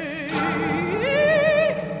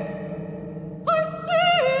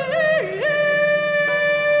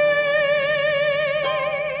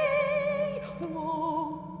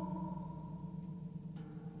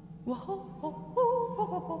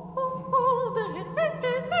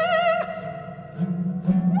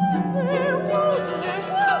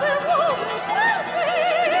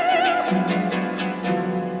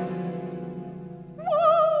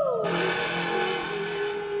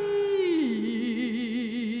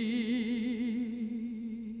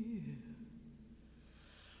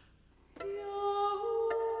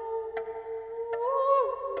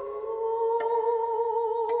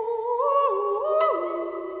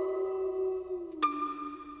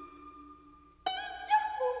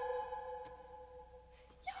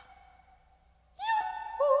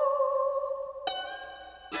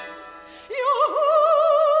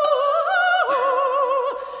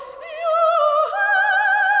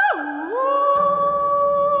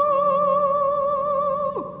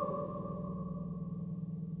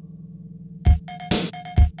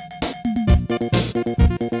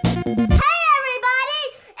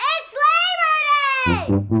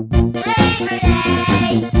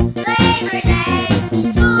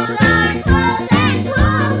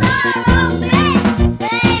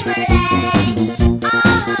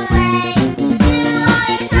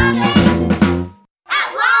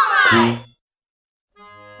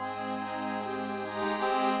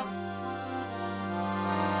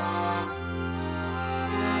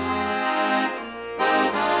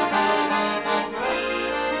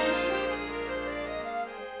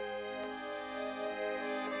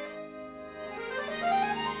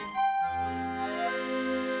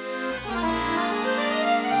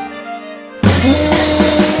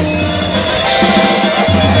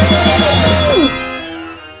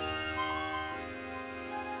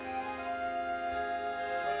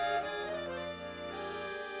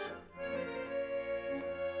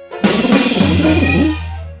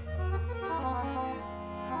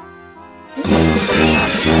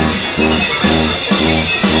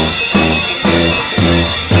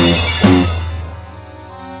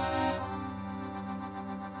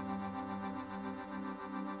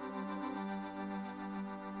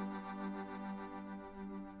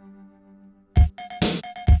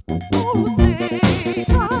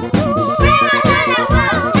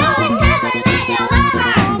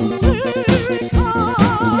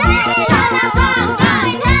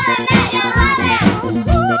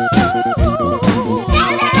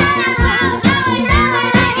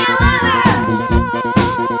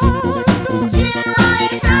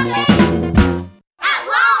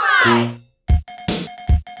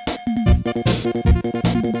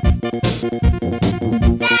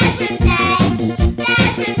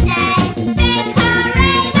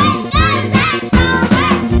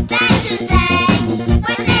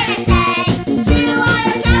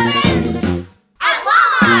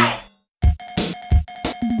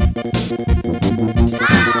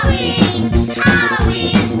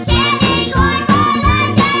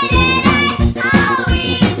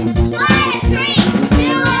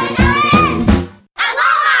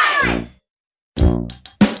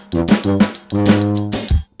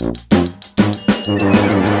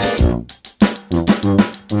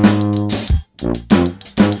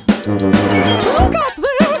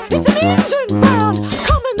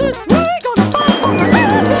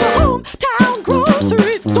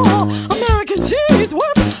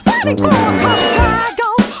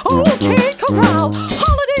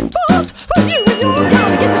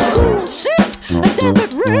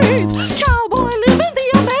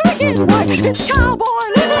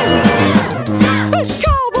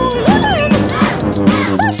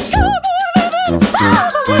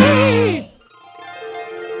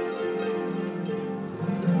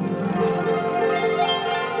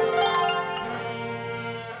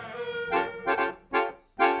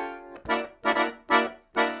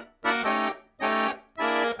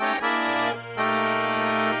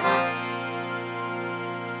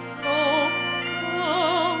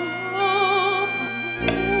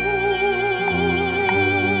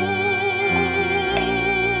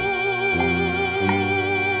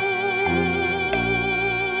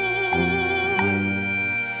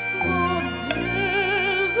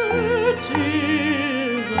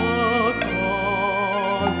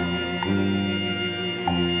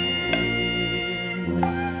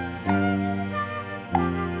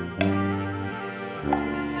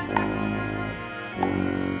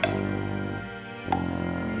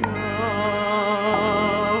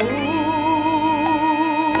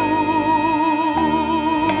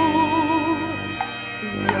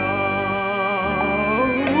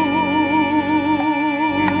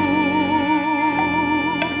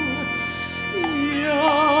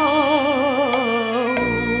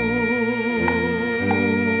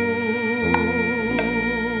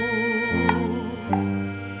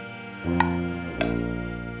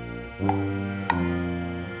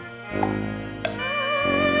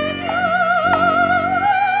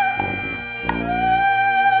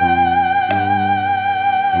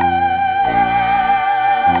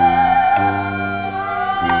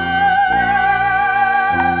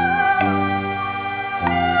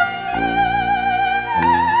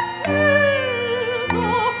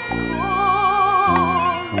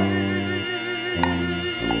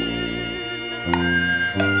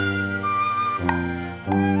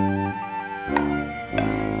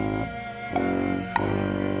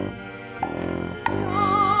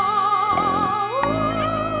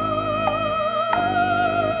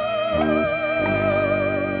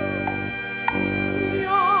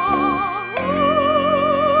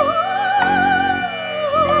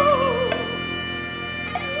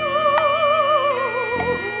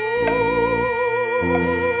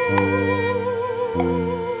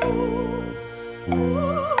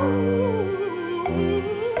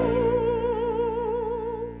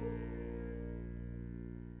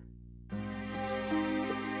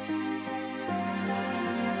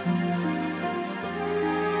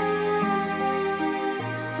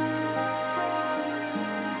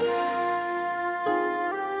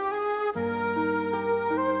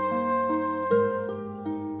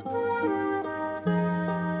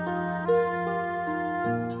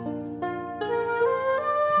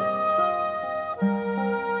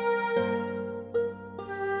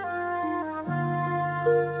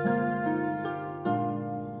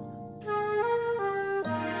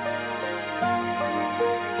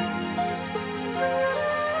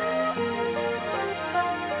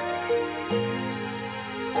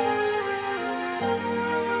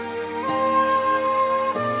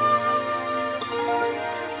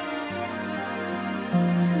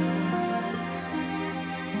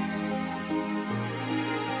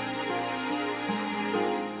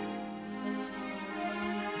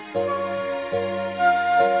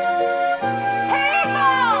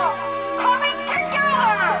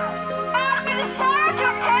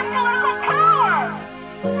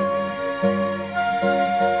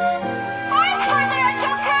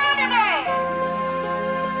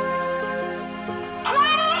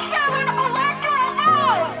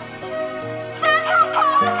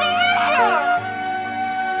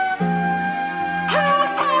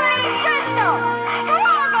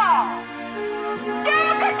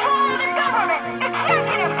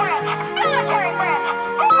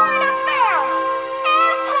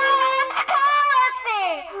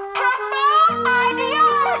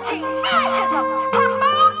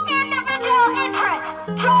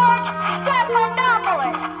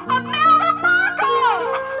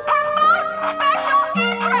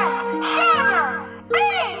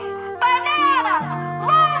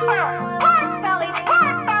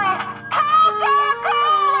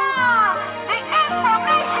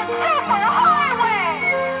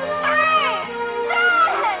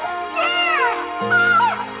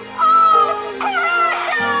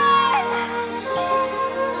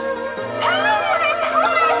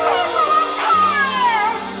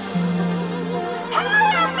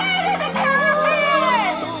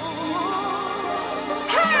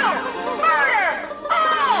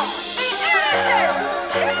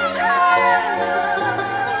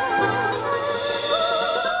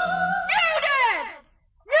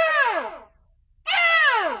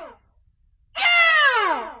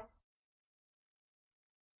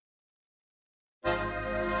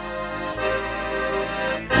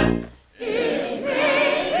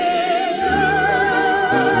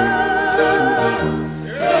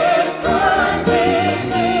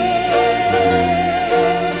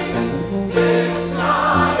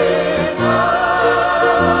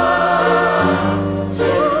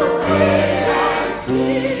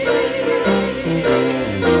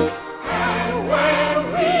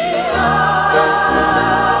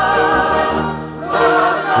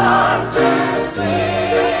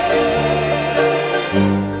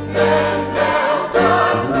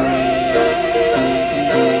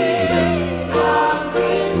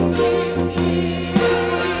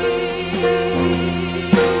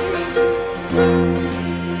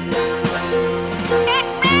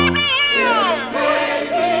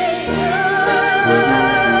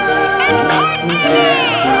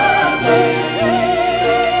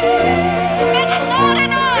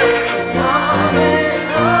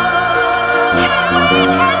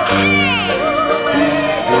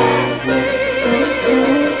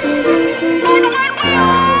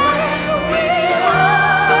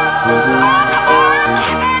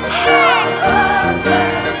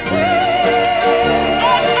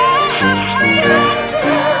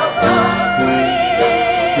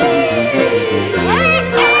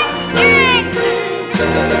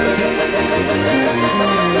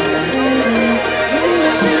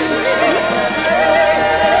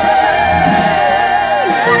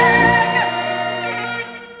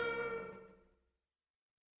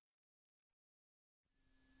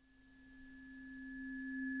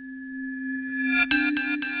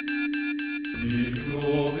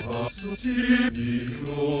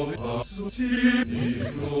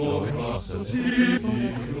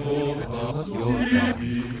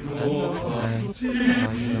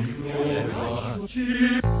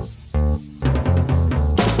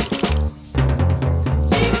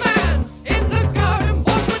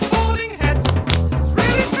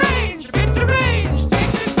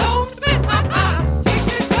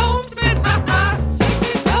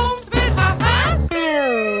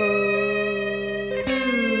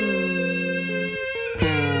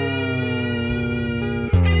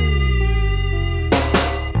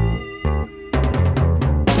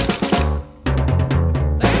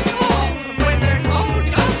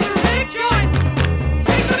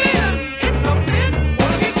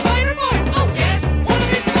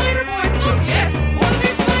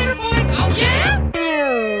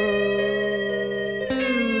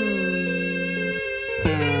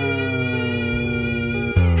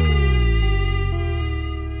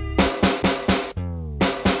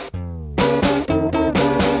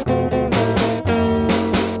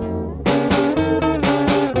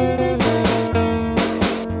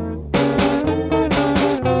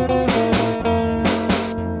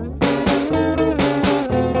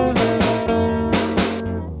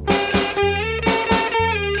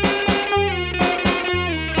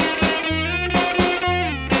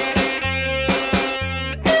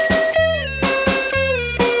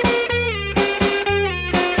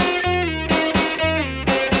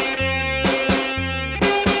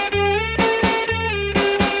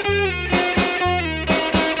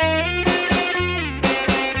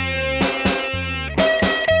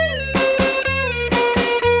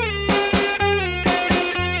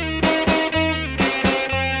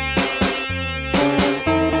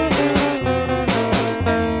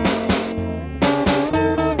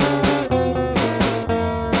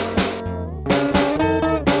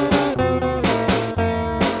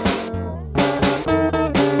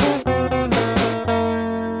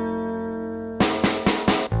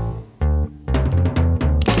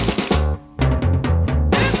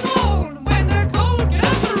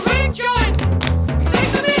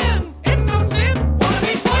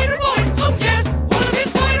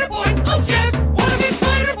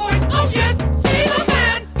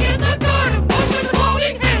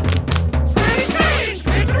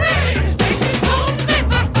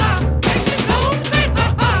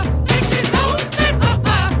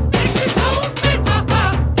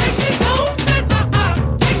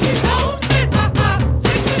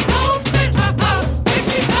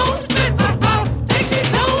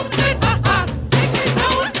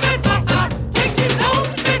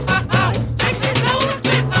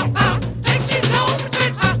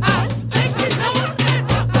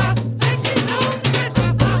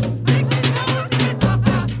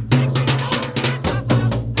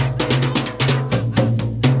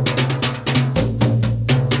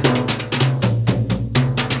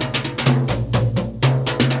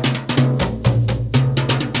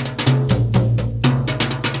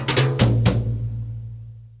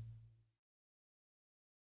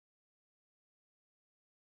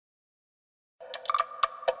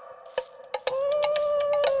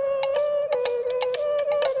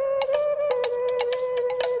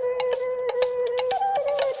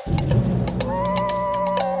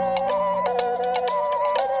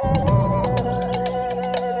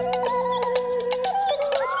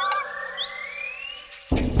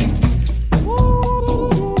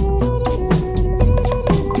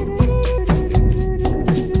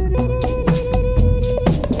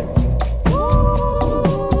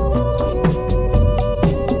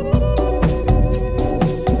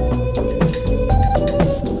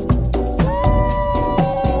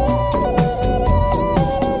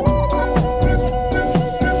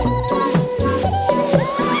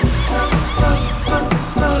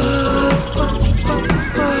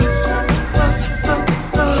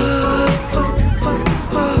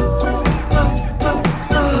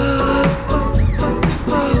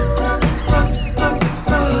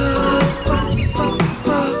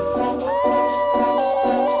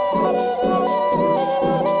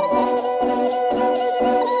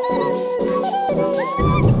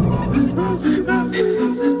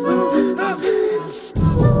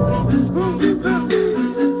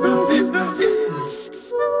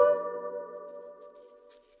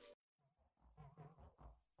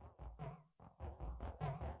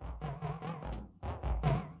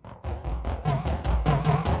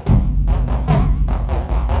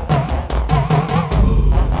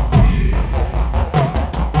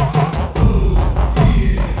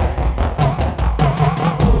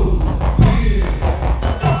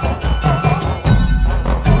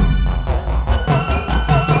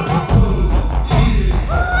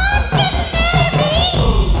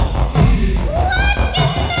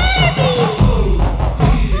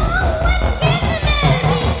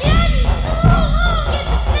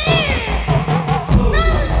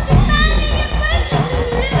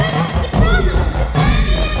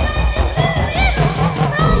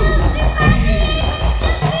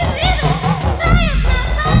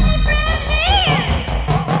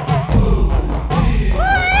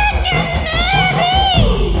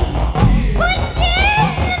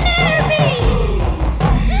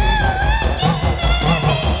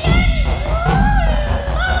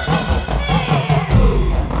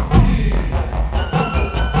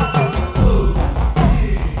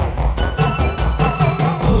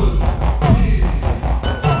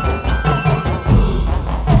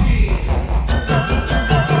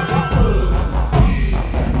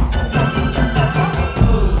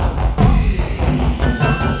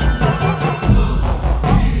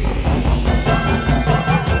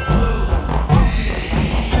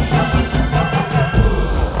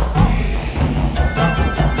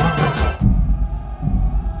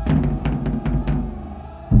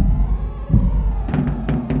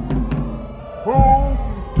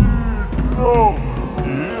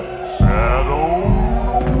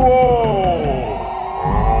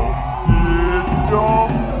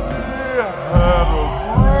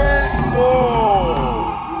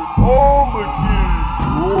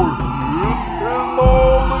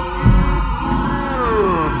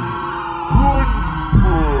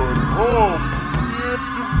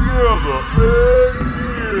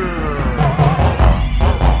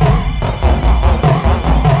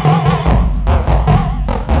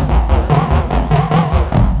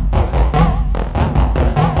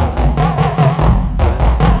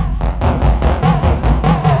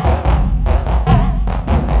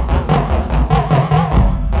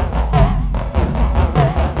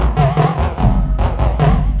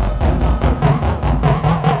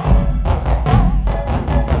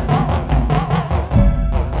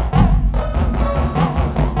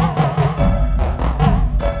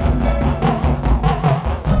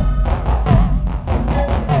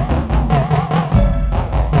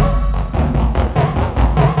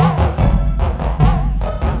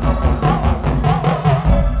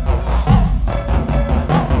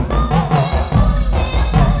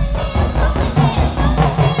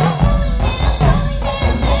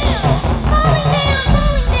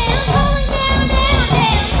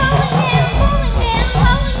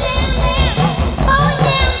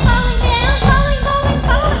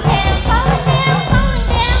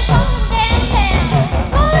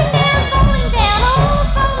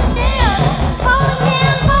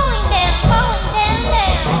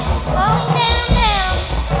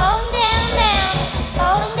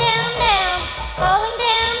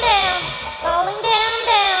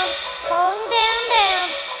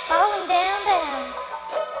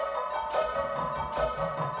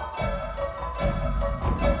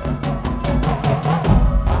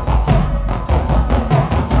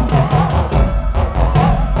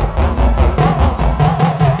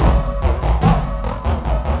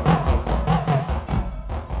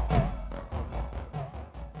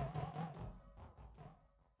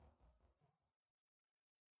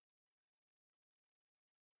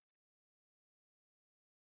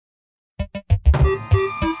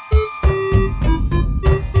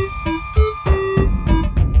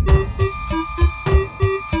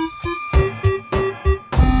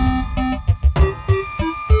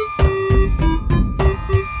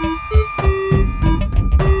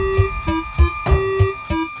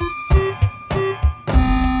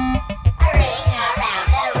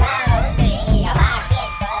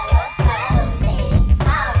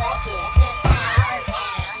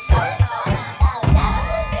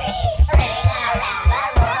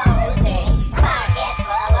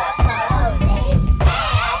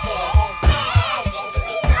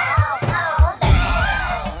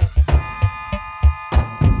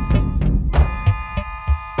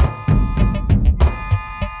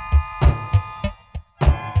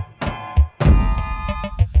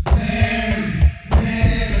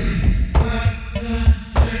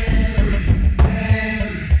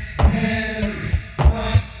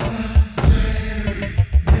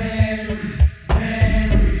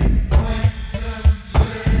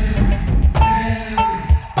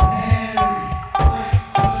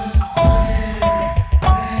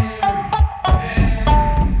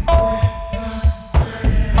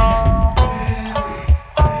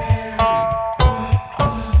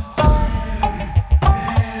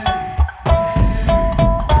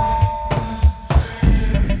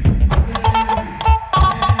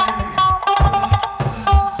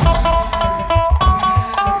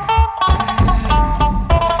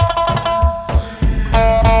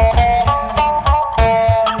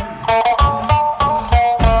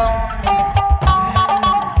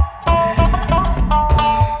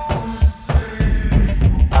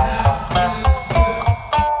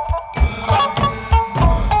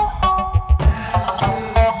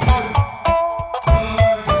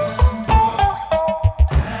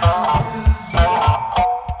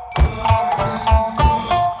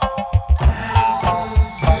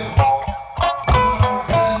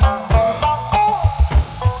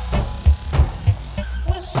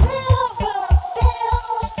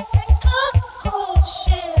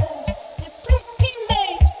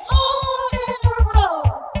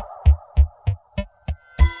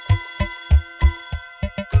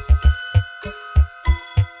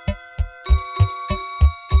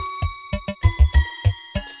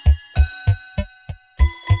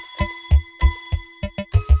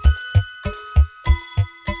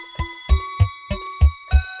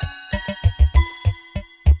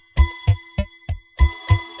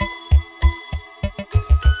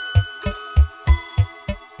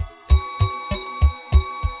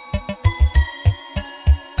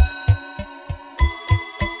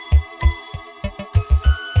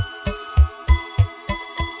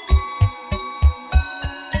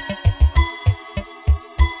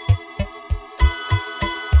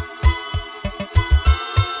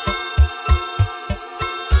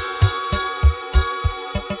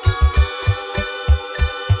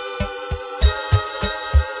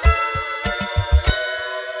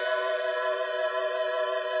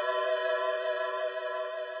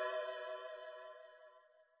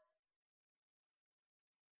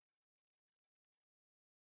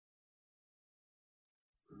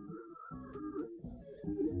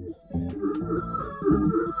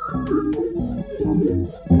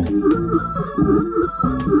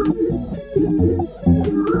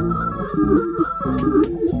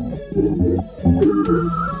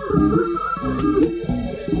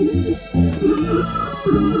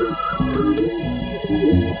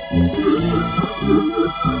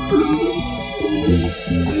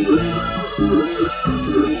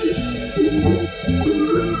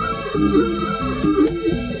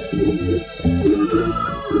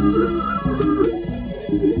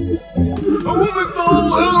 Old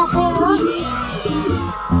MacDonald had a farm,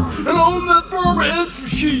 and on that farm had some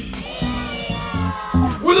sheep.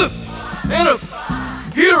 With a, and a,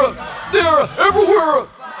 here a, there a, everywhere a.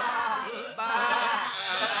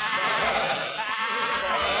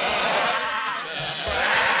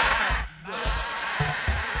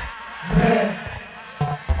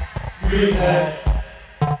 We had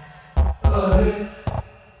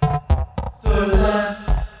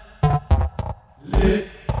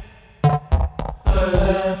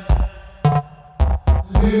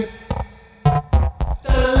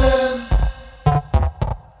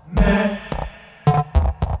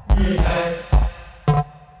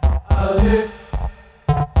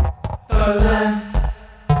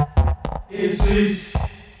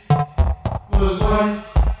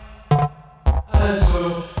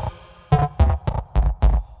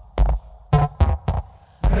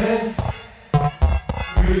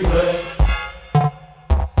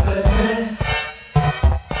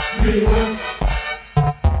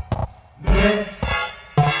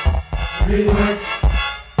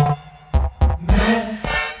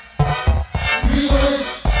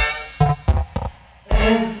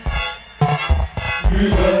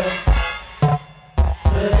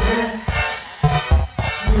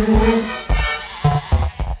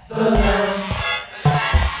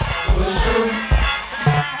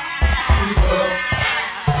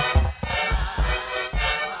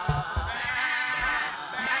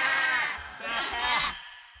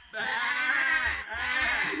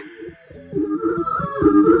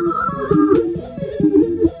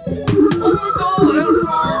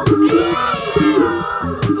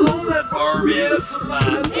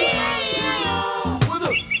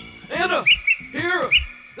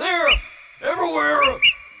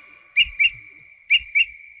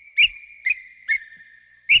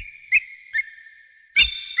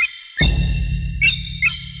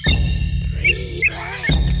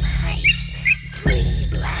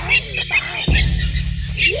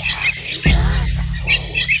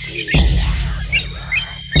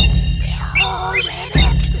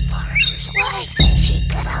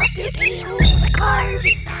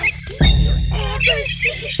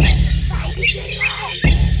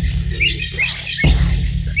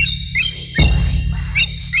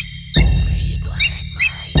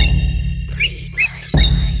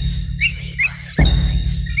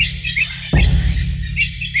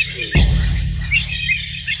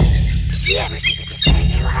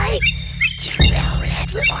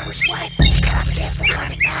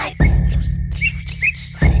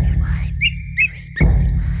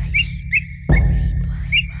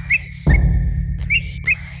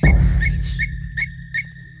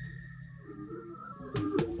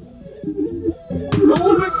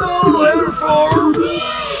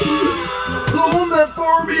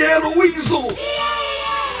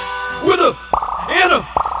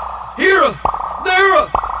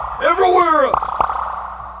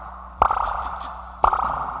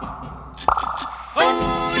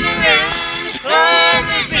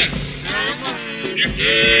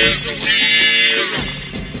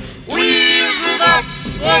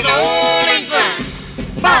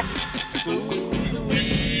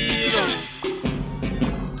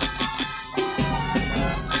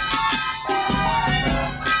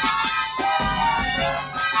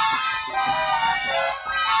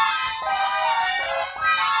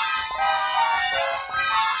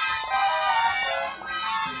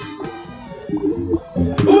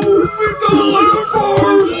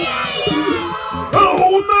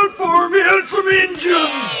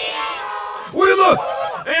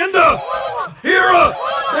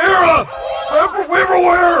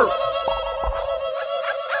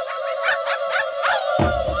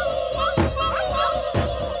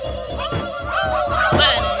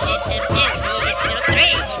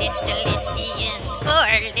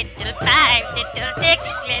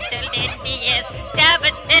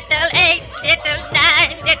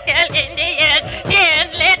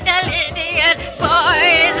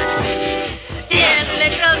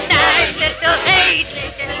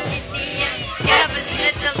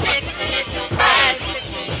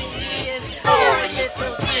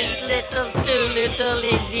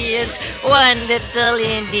One little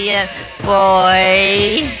Indian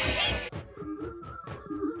boy.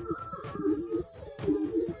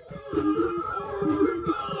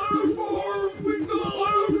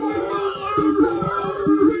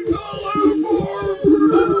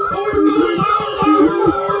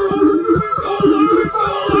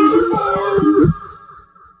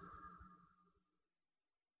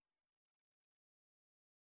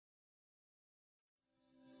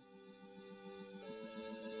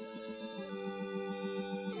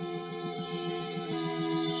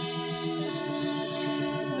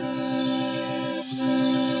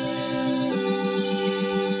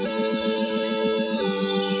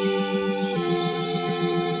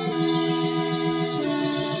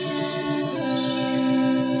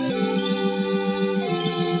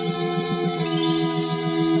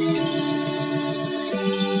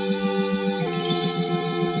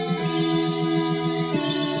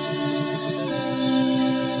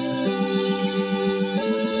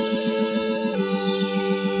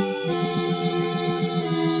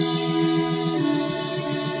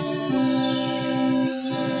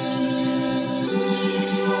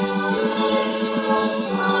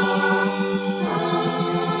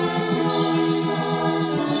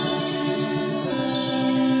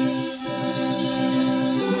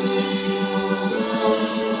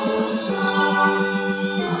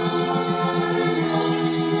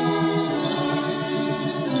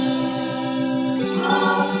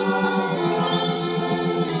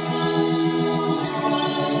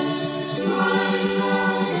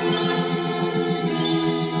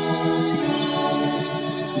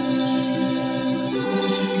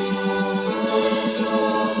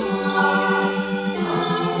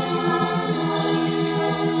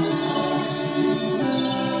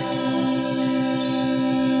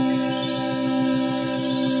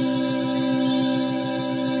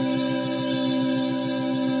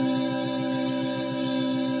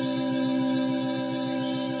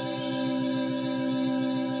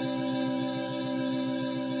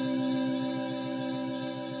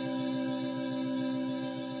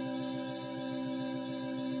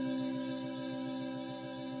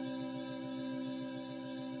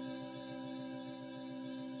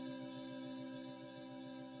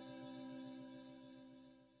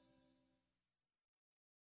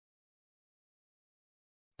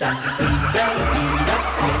 All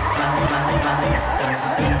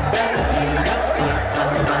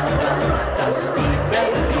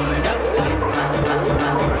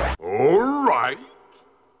right.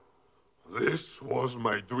 This was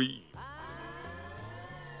my dream.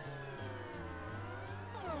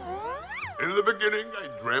 In the beginning, I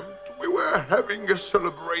dreamt we were having a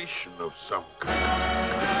celebration of some kind.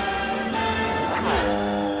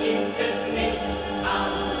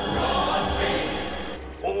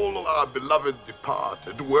 All of our beloved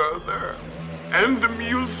departed were there, and the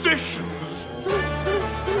musicians.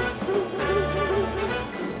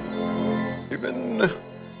 Even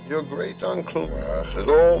your great uncle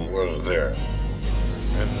Jerome was there,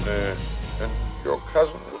 and your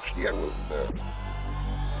cousin Lucia was there.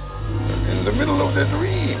 In the middle of the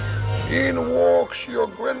dream, in walks your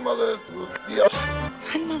grandmother Diaz.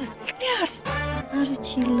 Grandmother Diaz! How did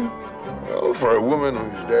she look? Well, for a woman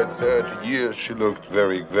who's dead 30 years, she looked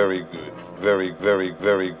very, very good. Very, very,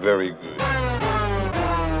 very, very good.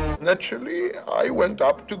 Naturally, I went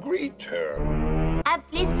up to greet her. A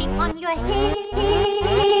blessing on your head.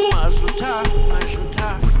 Mazel tov, mazel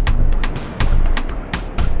tov.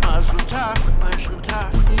 Mazel tov, mazel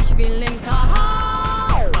tov. Ich will in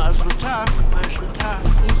Kahau. Mazel tov, mazel tov.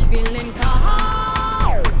 Ich will in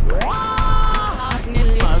Kahau.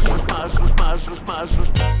 Mazel, mazel, mazel, mazel.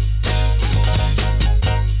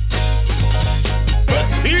 But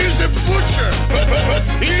he's a butcher. But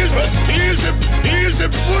he's a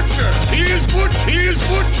butcher. He is butcher.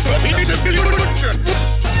 He's a butcher.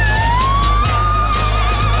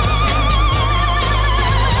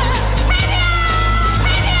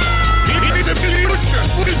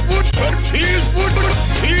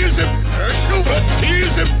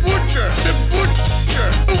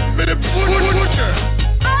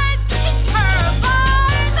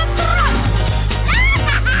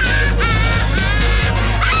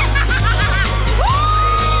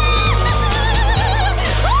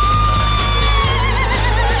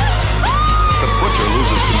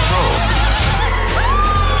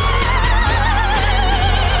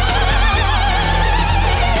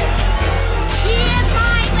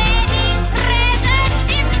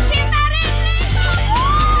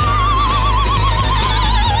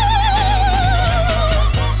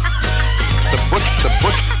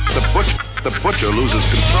 The butcher loses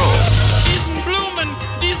control. Diesen Blumen,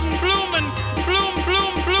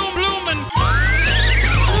 Blumen.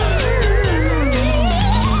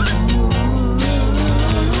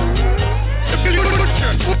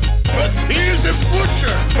 But he's a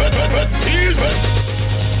butcher. But he's a...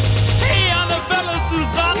 Hey Annabelle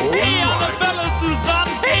Susanne, hey Annabelle Susanne,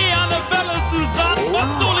 hey Annabelle Susanne, was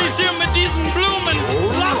soll ich hier mit diesen Blumen?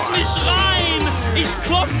 Lass mich rein! Ich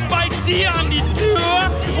klopf bei dir an die Tür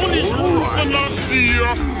und ich rufe nach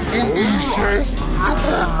dir. Mazel tov,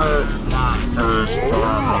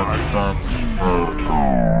 mazel tov.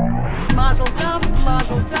 Mazel tov,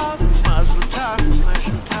 mazel tov. Mazel tov,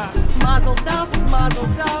 mazel tov. Mazel tov, mazel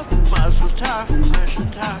tov. Mazel tov,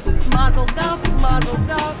 mazel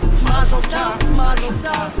tov. Mazel tov, mazel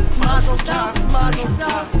tov. Mazel tov, mazel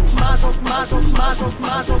tov. Mazel, mazel, mazel,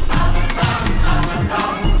 mazel. Mazel tov,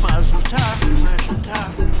 mazel tov. Mazel tov, mazel tov.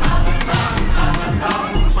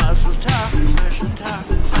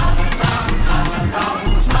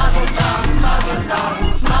 Mazel tov, mazel tov.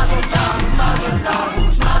 Mazel tov, mazel tov.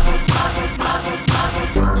 Mazel, mazel, mazel, mazel.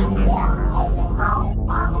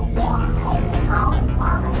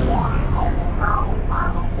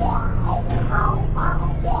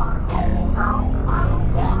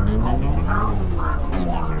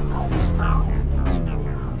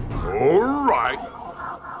 All right.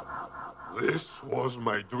 This was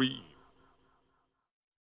my dream.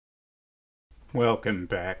 Welcome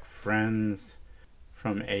back, friends.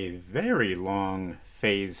 From a very long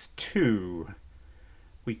Phase 2,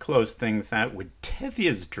 we closed things out with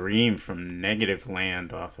Tevye's Dream from Negative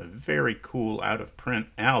Land off a very cool out-of-print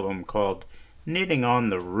album called Knitting on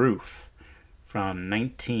the Roof from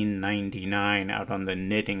 1999 out on the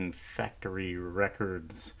Knitting Factory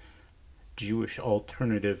Records Jewish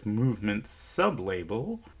Alternative Movement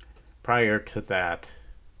sub-label. Prior to that,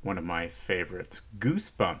 one of my favorites,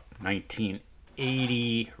 Goosebump,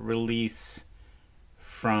 1980 release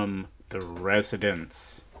from The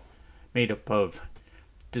Residents, made up of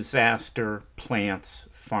Disaster, Plants,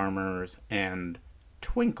 Farmers, and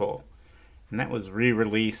Twinkle. And that was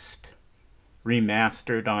re-released,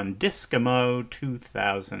 remastered on Discamo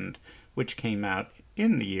 2000, which came out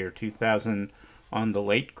in the year 2000 on the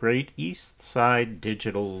late great East Side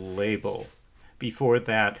Digital label. Before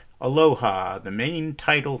that, Aloha, the main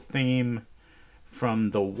title theme from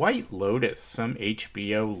The White Lotus, some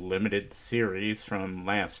HBO limited series from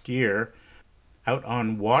last year, out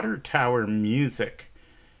on Water Tower Music,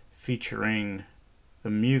 featuring the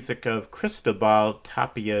music of Cristobal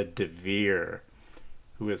Tapia de Veer,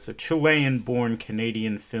 who is a Chilean-born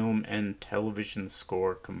Canadian film and television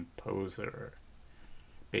score composer,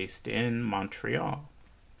 based in Montreal.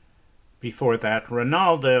 Before that,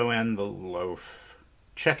 Ronaldo and the Loaf.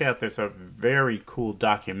 Check out, there's a very cool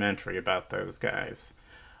documentary about those guys.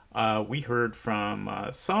 We heard from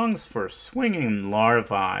Songs for Swinging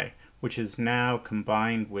Larvae, which is now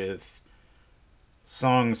combined with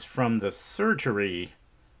songs from The Surgery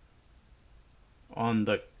on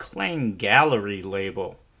the Clang Gallery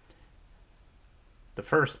label. The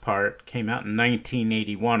first part came out in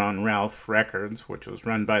 1981 on Ralph Records, which was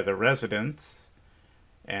run by The Residents,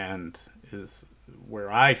 and is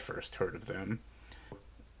where I first heard of them.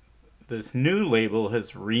 This new label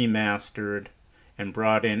has remastered and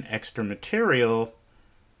brought in extra material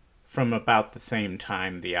from about the same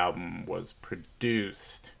time the album was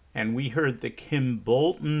produced. And we heard the Kim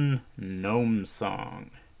Bolton Gnome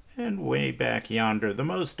Song. And way back yonder, the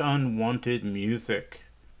most unwanted music,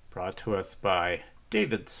 brought to us by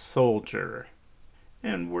David Soldier.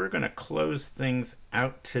 And we're going to close things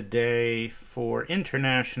out today for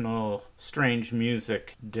International Strange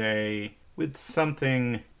Music Day with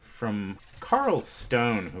something from Carl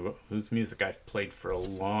Stone, whose music I've played for a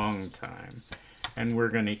long time. And we're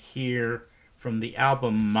going to hear from the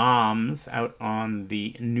album Moms, out on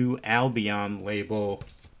the New Albion label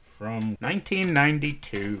from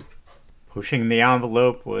 1992. Pushing the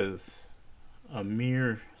Envelope was a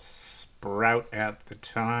mere sprout at the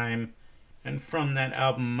time. And from that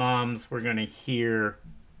album Moms, we're going to hear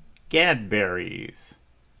Gadberries.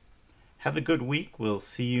 Have a good week. We'll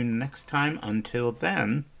see you next time. Until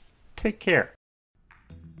then, take care.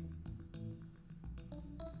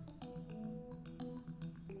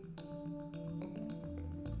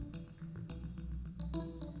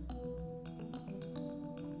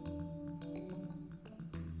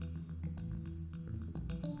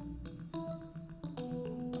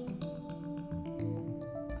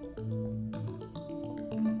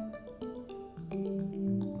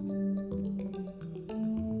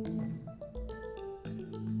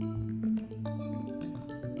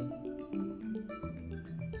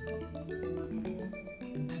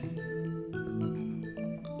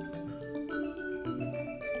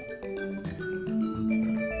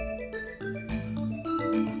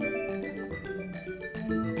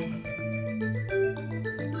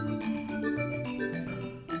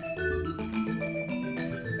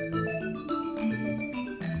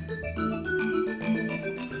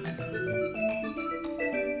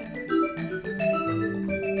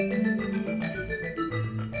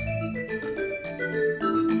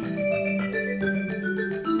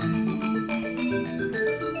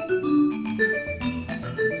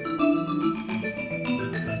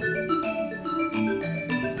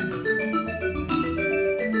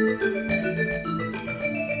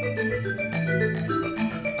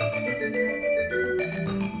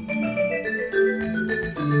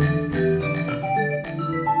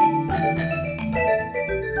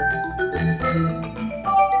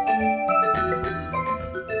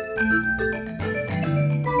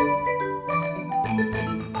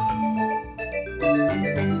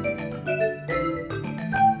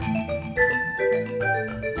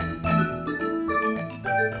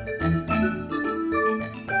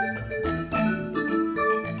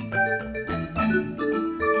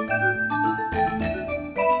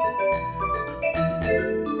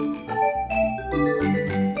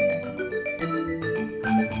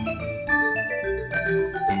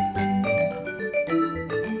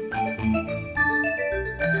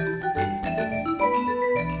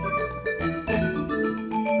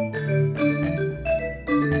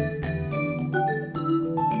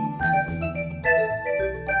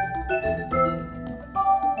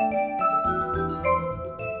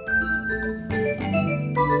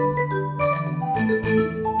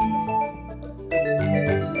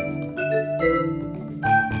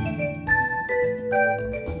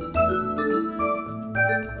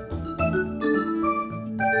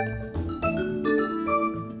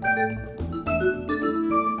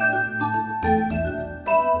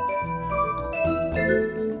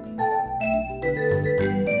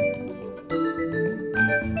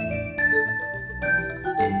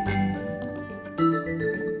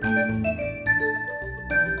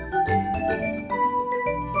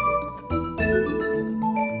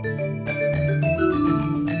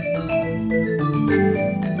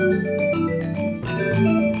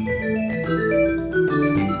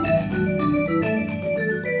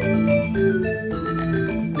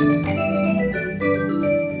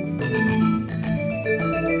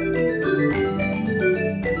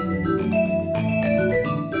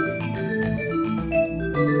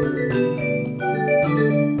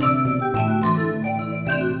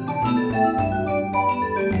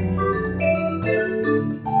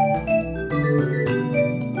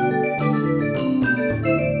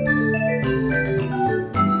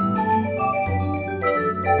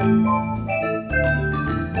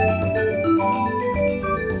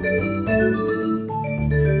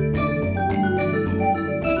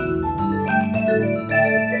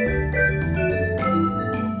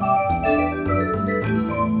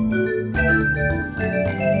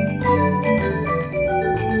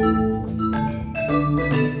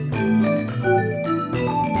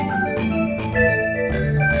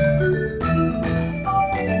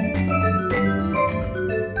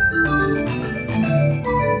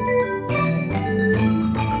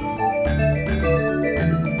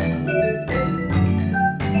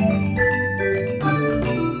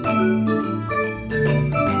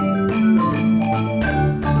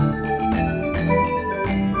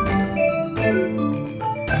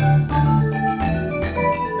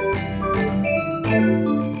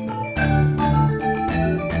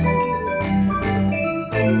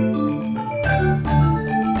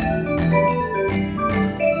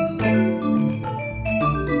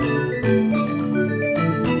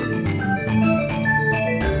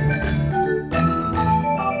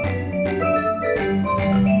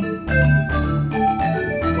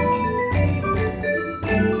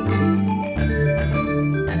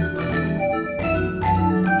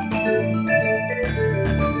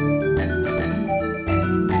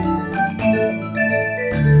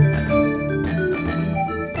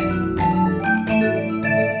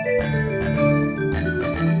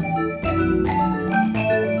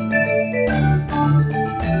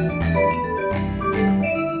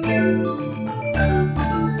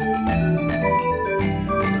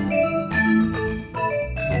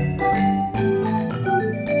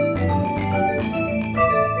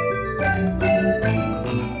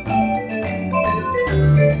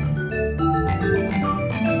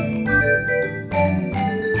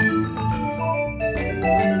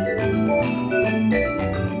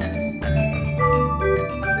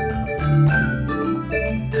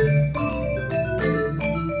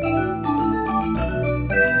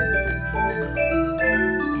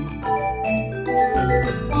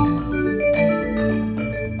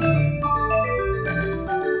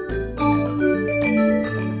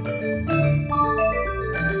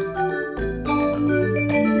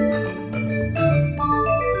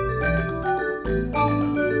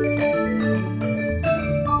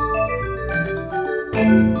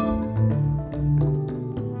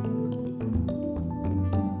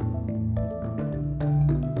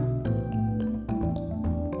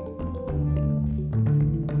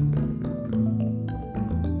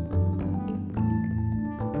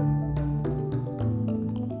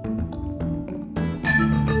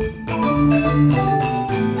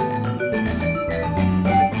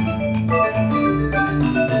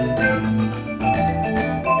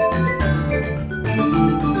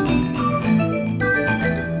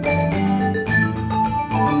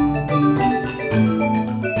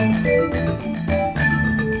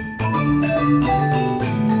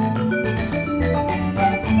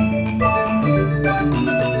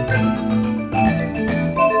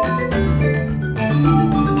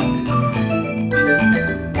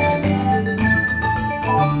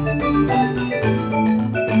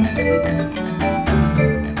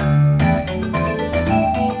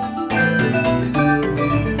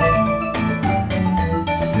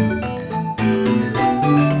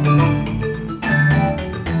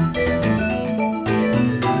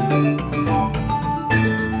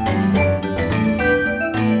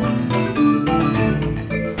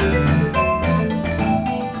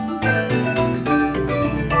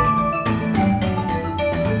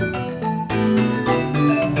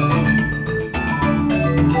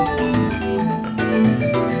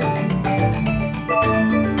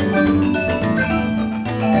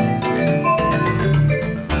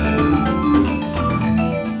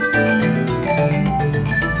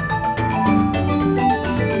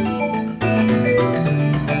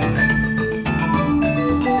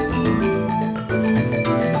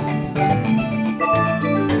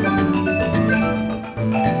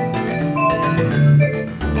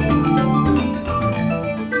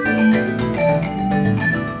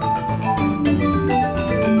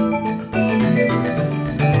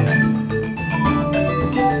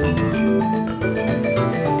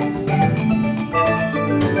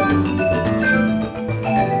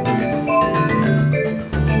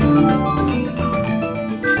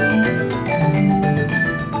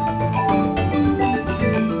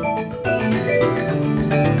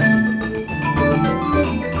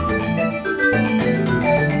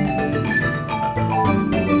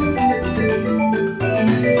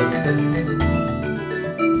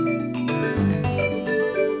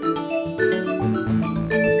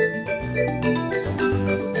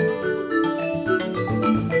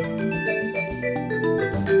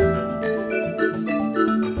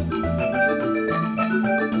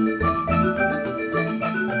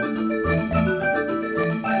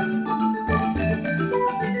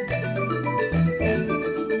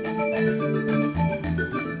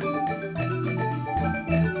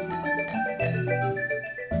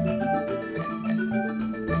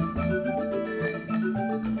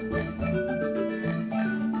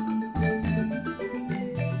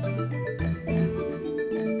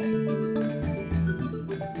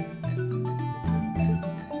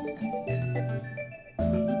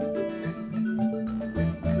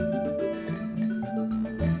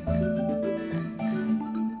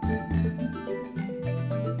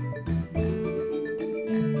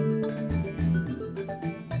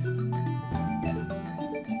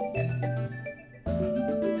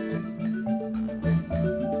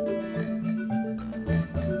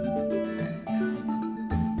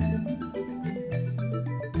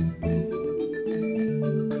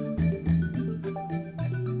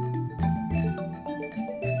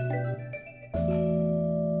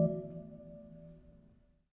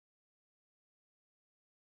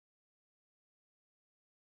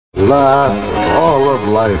 laugh at all of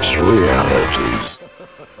life's realities.